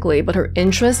just physically, but her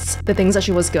interests, the things that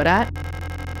she was good at.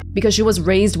 Because she was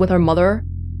raised with her mother,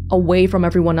 away from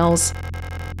everyone else.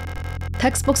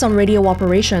 Textbooks on radio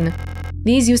operation.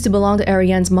 These used to belong to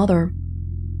Ariane's mother.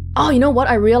 Oh, you know what?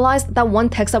 I realized that one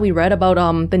text that we read about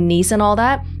the niece and all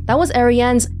that, that was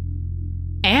Ariane's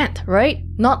aunt, right?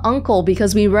 Not uncle,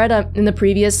 because we read in the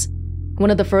previous, one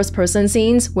of the first person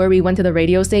scenes where we went to the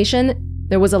radio station,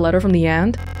 there was a letter from the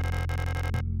aunt.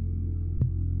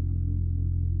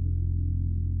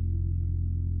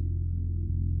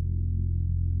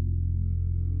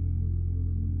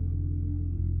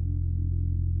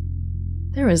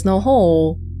 There is no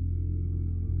hole.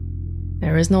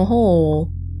 There is no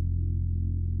hole.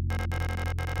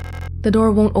 The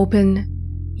door won't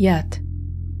open yet.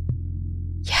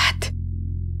 Yet.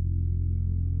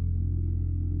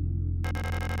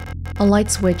 A light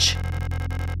switch.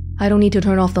 I don't need to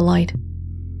turn off the light.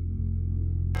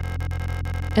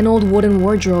 An old wooden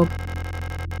wardrobe.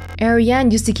 Ariane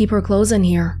used to keep her clothes in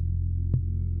here.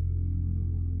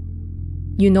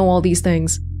 You know all these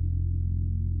things.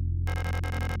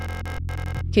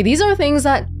 Okay, these are things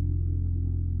that,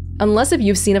 unless if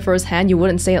you've seen it firsthand, you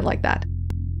wouldn't say it like that.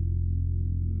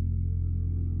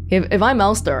 If I'm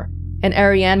Elster, and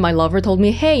Ariane, my lover, told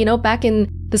me, hey, you know, back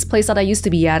in this place that I used to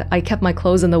be at, I kept my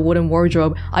clothes in the wooden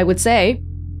wardrobe, I would say,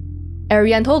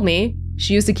 Ariane told me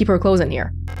she used to keep her clothes in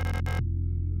here.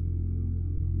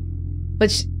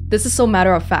 But this is so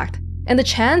matter of fact. And the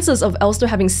chances of Elster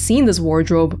having seen this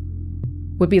wardrobe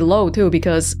would be low too,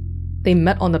 because they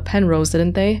met on the Penrose,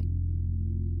 didn't they?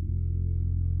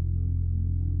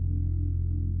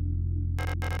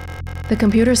 The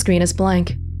computer screen is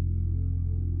blank.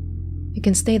 It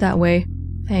can stay that way.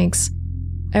 Thanks.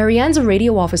 Ariane's a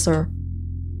radio officer.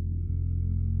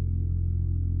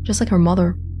 Just like her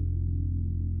mother.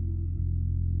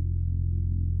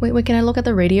 Wait, can I look at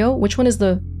the radio? Which one is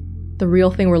the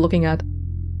real thing we're looking at?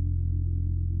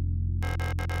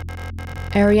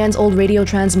 Ariane's old radio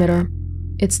transmitter.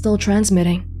 It's still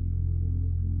transmitting.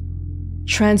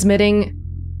 Transmitting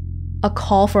a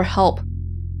call for help.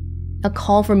 A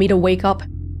call for me to wake up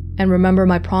and remember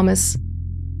my promise.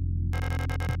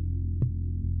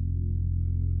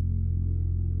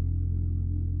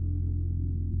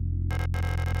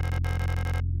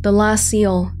 The last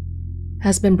seal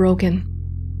has been broken.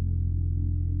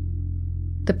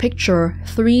 The picture,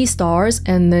 3 stars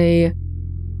and a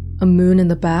moon in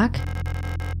the back.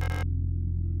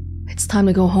 It's time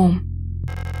to go home.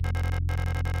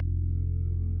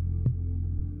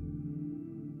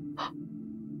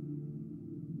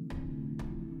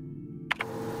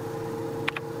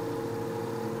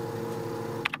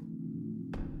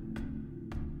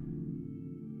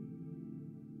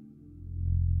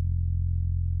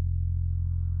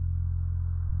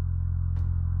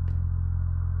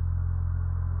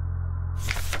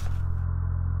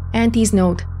 Auntie's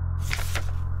note.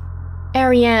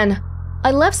 Ariane,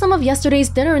 I left some of yesterday's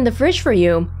dinner in the fridge for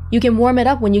you. You can warm it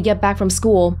up when you get back from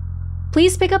school.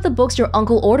 Please pick up the books your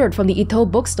uncle ordered from the Ito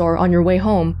bookstore on your way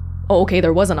home. Oh, okay,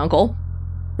 there was an uncle.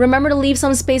 Remember to leave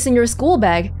some space in your school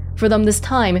bag for them this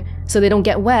time so they don't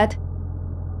get wet.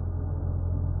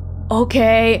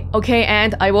 Okay,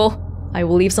 Aunt, I will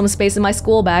leave some space in my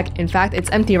school bag. In fact, it's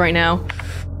empty right now.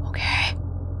 Okay.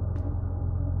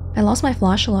 I lost my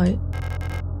flashlight.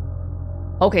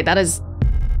 Okay, that is...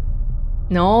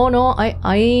 No,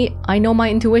 I know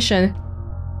my intuition.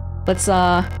 Let's,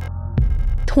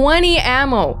 20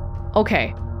 ammo!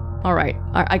 Okay. Alright,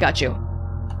 I got you.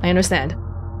 I understand.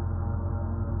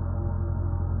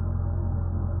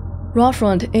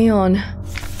 Rotfront, Aeon.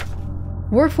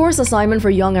 Workforce assignment for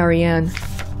young Ariane.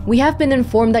 We have been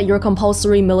informed that your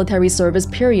compulsory military service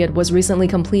period was recently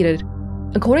completed.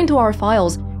 According to our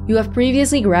files, you have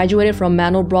previously graduated from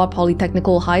Mandelbrot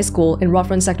Polytechnical High School in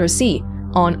Rotfront Sector C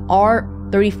on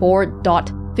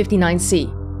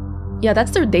R34.59C. Yeah,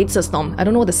 that's their date system. I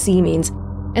don't know what the C means.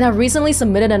 And have recently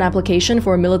submitted an application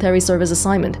for a military service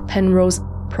assignment, Penrose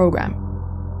Program.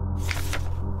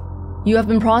 You have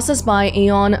been processed by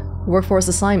Aeon Workforce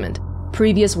Assignment,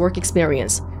 previous work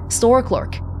experience, store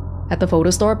clerk, at the photo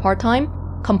store part-time,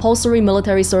 compulsory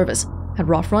military service, at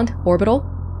Rotfront, Orbital,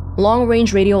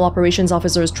 long-range radio operations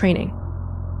officers training.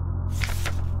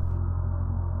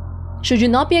 Should you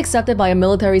not be accepted by a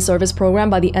military service program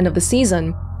by the end of the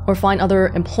season, or find other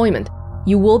employment,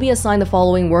 you will be assigned the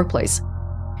following workplace.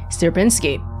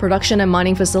 Sierpinski, production and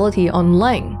mining facility on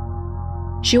Lang.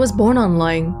 She was born on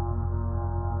Lang.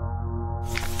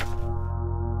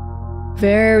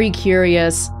 Very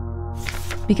curious.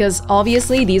 Because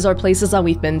obviously these are places that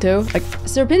we've been to. Like,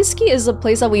 Sierpinski is a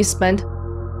place that we've spent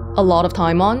a lot of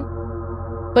time on,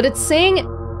 but it's saying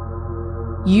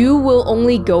You will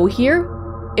only go here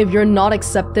if you're not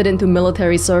accepted into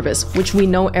military service, which we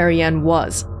know Ariane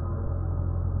was.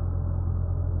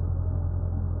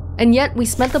 And yet, we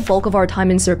spent the bulk of our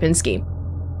time in Sierpinski.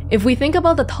 If we think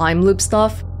about the time loop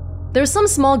stuff, there's some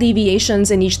small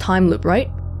deviations in each time loop,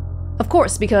 right? Of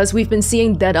course, because we've been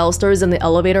seeing dead Elsters in the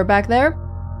elevator back there,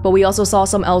 but we also saw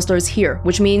some Elsters here,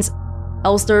 which means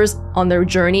Elsters on their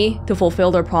journey to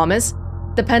fulfill their promise,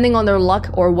 depending on their luck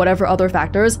or whatever other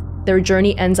factors, their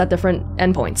journey ends at different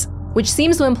endpoints, which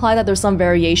seems to imply that there's some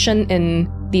variation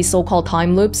in these so-called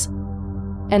time loops.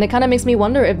 And it kind of makes me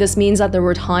wonder if this means that there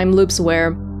were time loops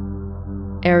where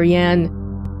Ariane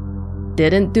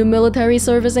didn't do military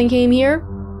service and came here?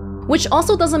 Which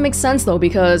also doesn't make sense though,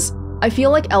 because I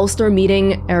feel like Elster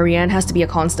meeting Ariane has to be a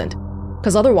constant.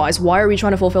 Because otherwise, why are we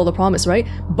trying to fulfill the promise, right?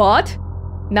 But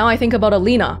now I think about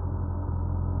Alina.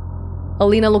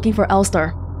 Alina looking for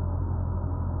Elster.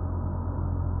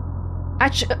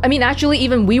 Actually,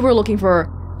 even we were looking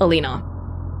for Alina.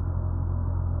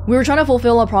 We were trying to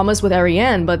fulfill a promise with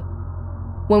Ariane, but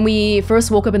when we first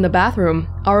woke up in the bathroom,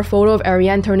 our photo of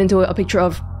Ariane turned into a picture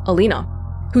of Alina,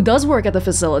 who does work at the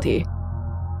facility.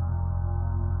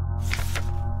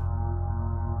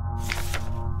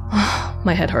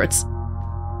 My head hurts.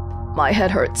 My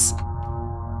head hurts.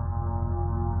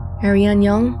 Ariane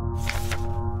Young?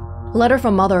 Letter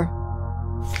from Mother.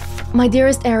 My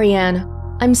dearest Ariane,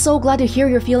 I'm so glad to hear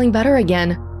you're feeling better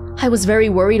again. I was very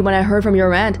worried when I heard from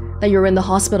your aunt that you're in the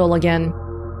hospital again.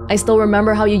 I still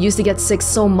remember how you used to get sick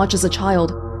so much as a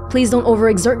child. Please don't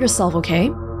overexert yourself, okay?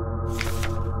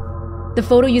 The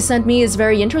photo you sent me is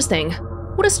very interesting.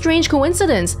 What a strange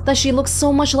coincidence that she looks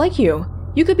so much like you.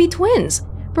 You could be twins.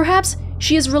 Perhaps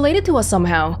she is related to us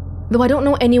somehow, though I don't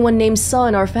know anyone named Sa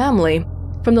in our family.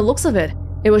 From the looks of it,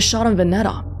 it was shot on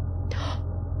Veneta.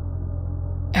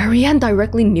 Ariane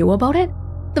directly knew about it?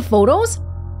 The photos?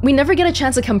 We never get a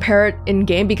chance to compare it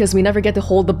in-game because we never get to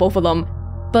hold the both of them.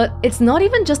 But it's not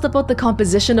even just about the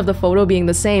composition of the photo being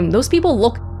the same. Those people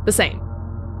look the same.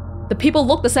 The people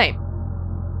look the same.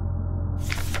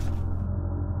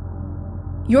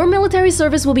 Your military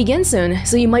service will begin soon,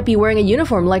 so you might be wearing a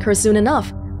uniform like her soon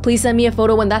enough. Please send me a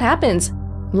photo when that happens.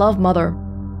 Love, Mother.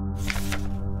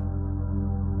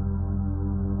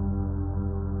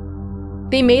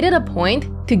 They made it a point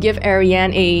to give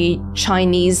Ariane a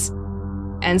Chinese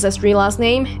ancestry last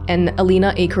name and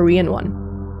Alina a Korean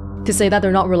one, to say that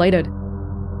they're not related.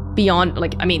 Beyond,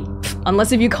 like, I mean,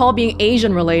 unless if you call being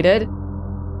Asian related.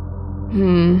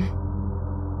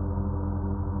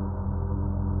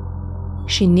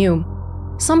 She knew.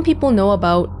 Some people know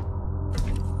about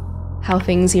how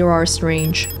things here are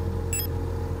strange.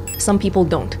 Some people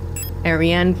don't.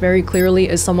 Ariane very clearly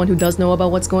is someone who does know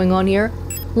about what's going on here.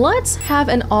 Let's have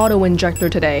an auto-injector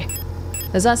today.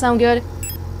 Does that sound good?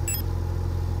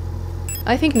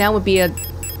 I think now would be a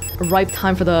ripe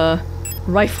time for the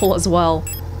rifle as well.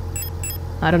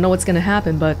 I don't know what's gonna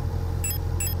happen, but...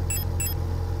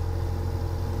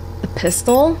 The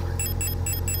pistol?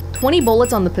 20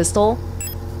 bullets on the pistol.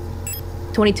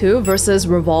 22 versus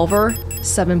revolver,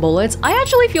 7 bullets. I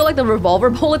actually feel like the revolver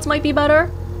bullets might be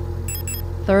better.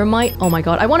 Thermite, oh my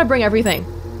god, I want to bring everything.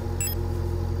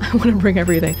 I want to bring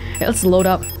everything. Hey, let's load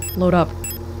up. Load up.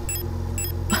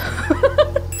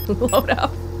 Load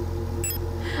up.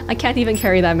 I can't even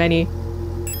carry that many.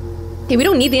 Hey, we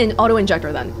don't need the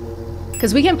auto-injector then.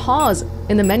 Because we can pause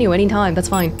in the menu anytime, that's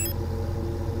fine.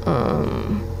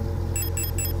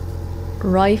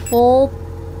 Rifle.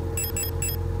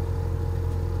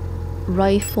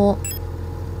 Rifle.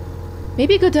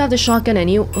 Maybe good to have the shotgun and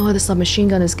you. Oh, the submachine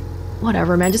gun is...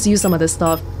 Whatever, man, just use some of this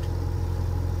stuff.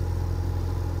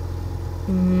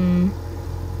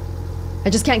 I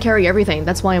just can't carry everything.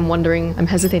 That's why I'm wondering. I'm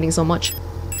hesitating so much.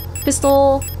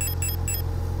 Pistol.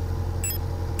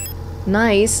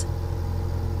 Nice.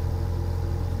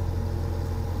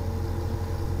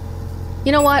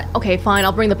 You know what? Okay, fine.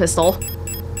 I'll bring the pistol.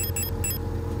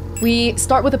 We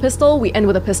start with a pistol. We end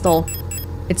with a pistol.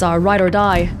 It's our ride or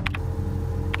die.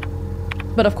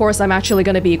 But of course, I'm actually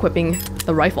going to be equipping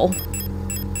the rifle.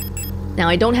 Now,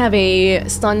 I don't have a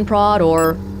stun prod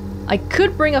or... I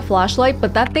could bring a flashlight,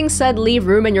 but that thing said leave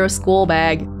room in your school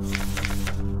bag.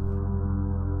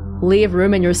 Leave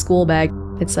room in your school bag.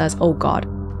 It says, oh god.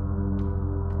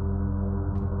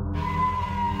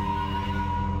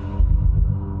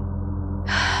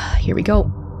 Here we go.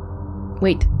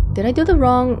 Wait, did I do the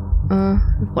wrong...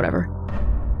 whatever.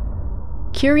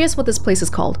 Curious what this place is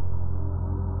called.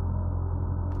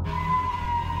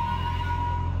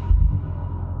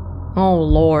 Oh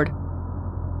lord.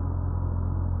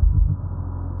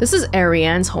 This is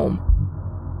Ariane's home.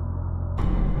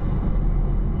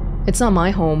 It's not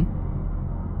my home.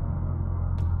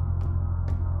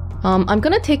 I'm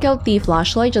gonna take out the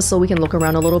flashlight just so we can look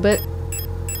around a little bit.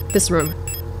 This room.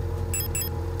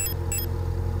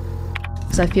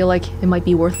 Because I feel like it might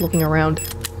be worth looking around.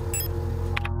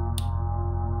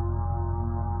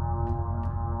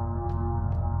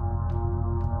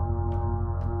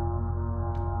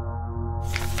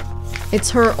 It's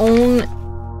her own...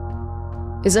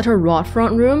 Is it her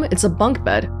Rotfront room? It's a bunk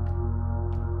bed.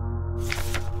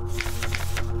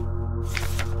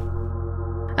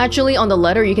 Actually, on the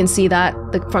letter, you can see that,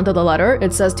 the front of the letter,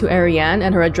 it says to Ariane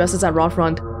and her address is at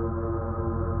Rotfront.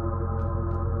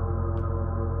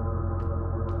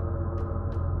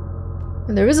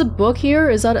 And there is a book here.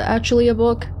 Is that actually a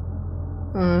book?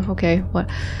 Okay, what?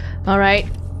 Alright.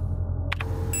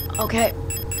 Okay.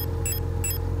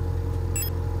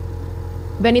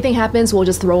 If anything happens, we'll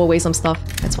just throw away some stuff.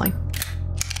 That's fine.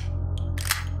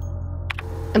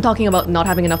 I'm talking about not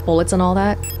having enough bullets and all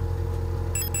that.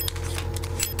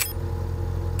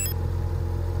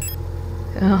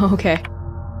 Okay.